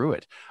going through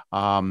it.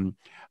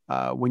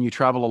 When you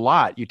travel a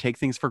lot, you take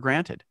things for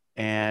granted.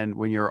 And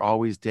when you're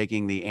always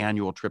taking the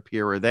annual trip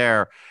here or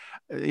there,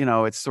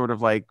 it's sort of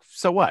like,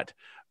 so what?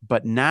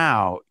 But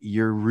now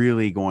you're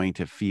really going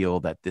to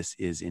feel that this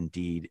is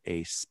indeed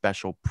a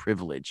special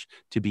privilege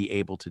to be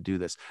able to do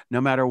this.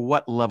 No matter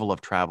what level of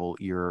travel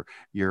you're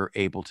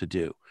able to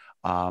do,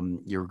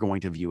 you're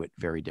going to view it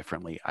very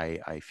differently,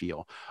 I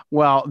feel.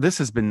 Well, this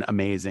has been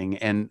amazing.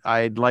 And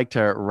I'd like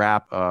to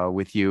wrap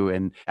with you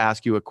and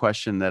ask you a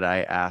question that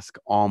I ask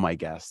all my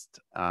guests.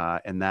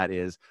 And that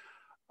is,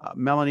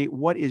 Melanie,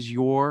 what is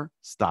your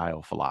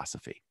style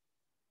philosophy?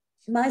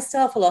 My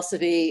style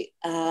philosophy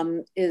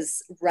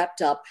is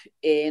wrapped up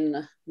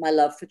in my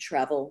love for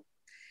travel,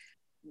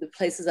 the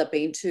places I've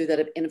been to that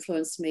have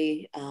influenced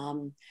me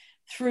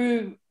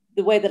through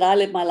the way that I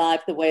live my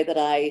life, the way that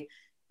I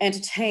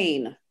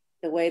entertain,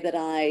 the way that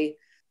I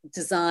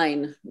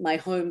design my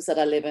homes that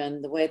I live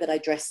in, the way that I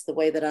dress, the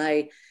way that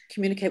I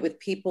communicate with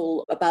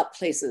people about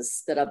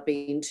places that I've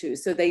been to,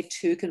 so they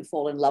too can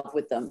fall in love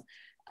with them.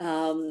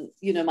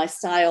 My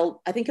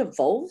style, I think,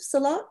 evolves a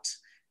lot.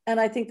 And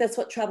I think that's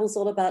what travel's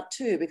all about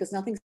too, because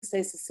nothing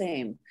stays the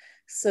same.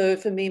 So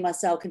for me, my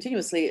style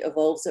continuously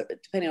evolves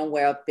depending on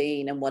where I've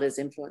been and what has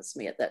influenced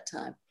me at that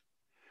time.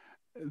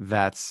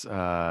 That's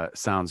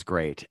sounds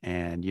great.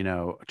 And,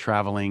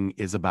 traveling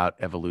is about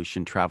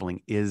evolution.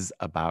 Traveling is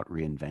about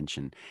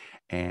reinvention.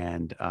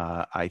 And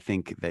I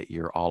think that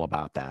you're all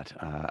about that.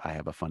 I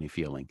have a funny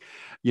feeling.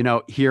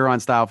 Here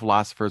on Style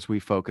Philosophers, we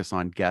focus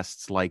on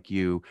guests like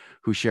you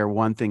who share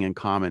one thing in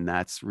common.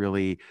 That's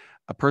really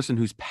a person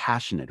who's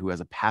passionate, who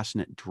has a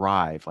passionate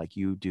drive like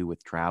you do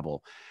with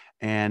travel,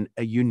 and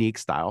a unique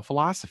style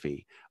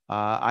philosophy.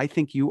 I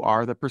think you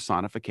are the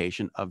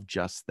personification of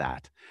just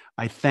that.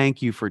 I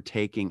thank you for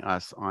taking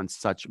us on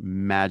such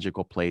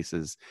magical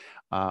places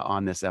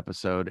on this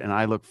episode. And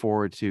I look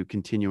forward to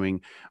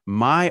continuing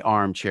my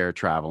armchair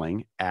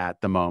traveling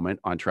at the moment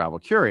on Travel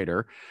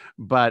Curator,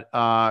 but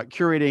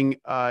curating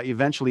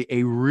eventually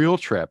a real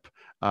trip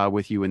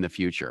with you in the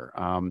future.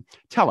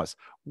 Tell us,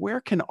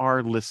 where can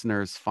our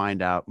listeners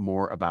find out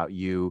more about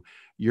you,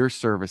 your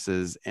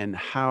services, and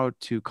how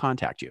to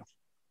contact you?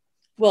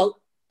 Well,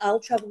 I'll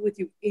travel with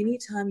you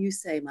anytime you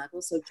say,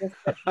 Michael. So just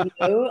let me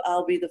know.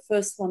 I'll be the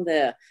first one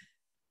there.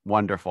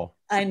 Wonderful.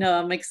 I know.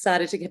 I'm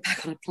excited to get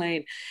back on a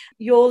plane.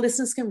 Your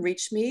listeners can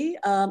reach me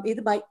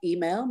either by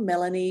email,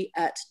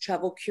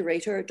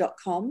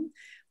 melanie@travelcurator.com,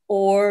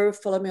 or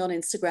follow me on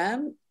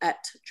Instagram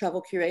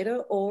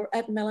 @travelcurator or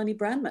 @Melanie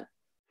Brandman.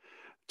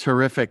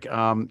 Terrific.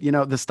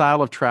 The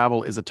style of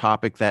travel is a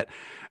topic that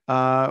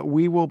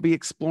we will be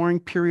exploring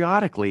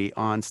periodically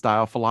on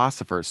Style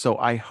Philosophers. So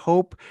I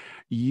hope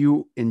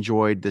you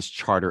enjoyed this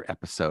charter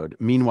episode.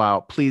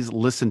 Meanwhile, please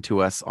listen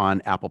to us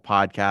on Apple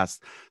Podcasts,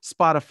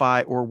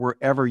 Spotify, or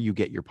wherever you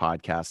get your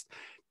podcasts.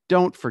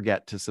 Don't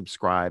forget to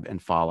subscribe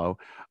and follow.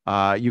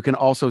 You can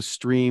also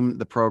stream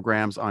the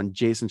programs on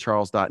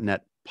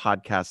jasoncharles.net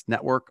podcast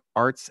network,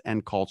 arts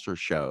and culture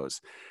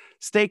shows.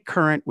 Stay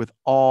current with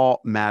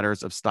all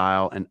matters of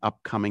style and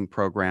upcoming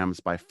programs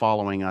by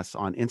following us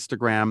on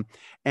Instagram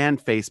and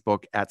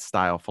Facebook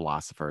 @Style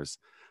Philosophers.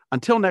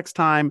 Until next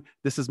time,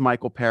 this is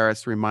Michael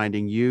Paris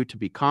reminding you to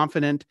be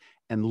confident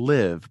and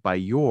live by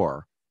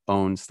your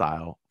own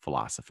style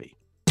philosophy.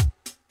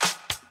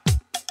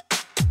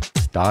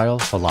 Style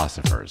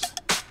Philosophers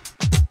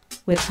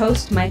with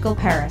host Michael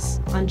Paris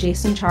on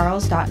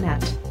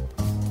jasoncharles.net.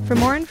 For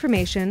more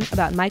information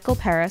about Michael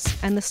Paris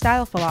and the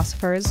Style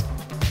Philosophers,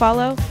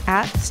 follow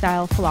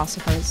 @Style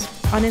Philosophers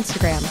on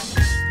Instagram.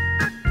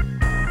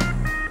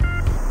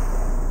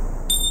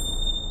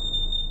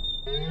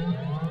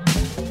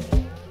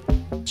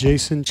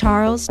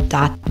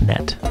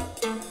 jasoncharles.net.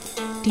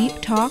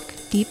 Deep talk,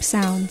 deep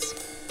sounds.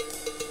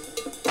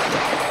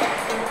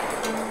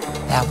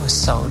 That was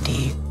so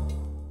deep.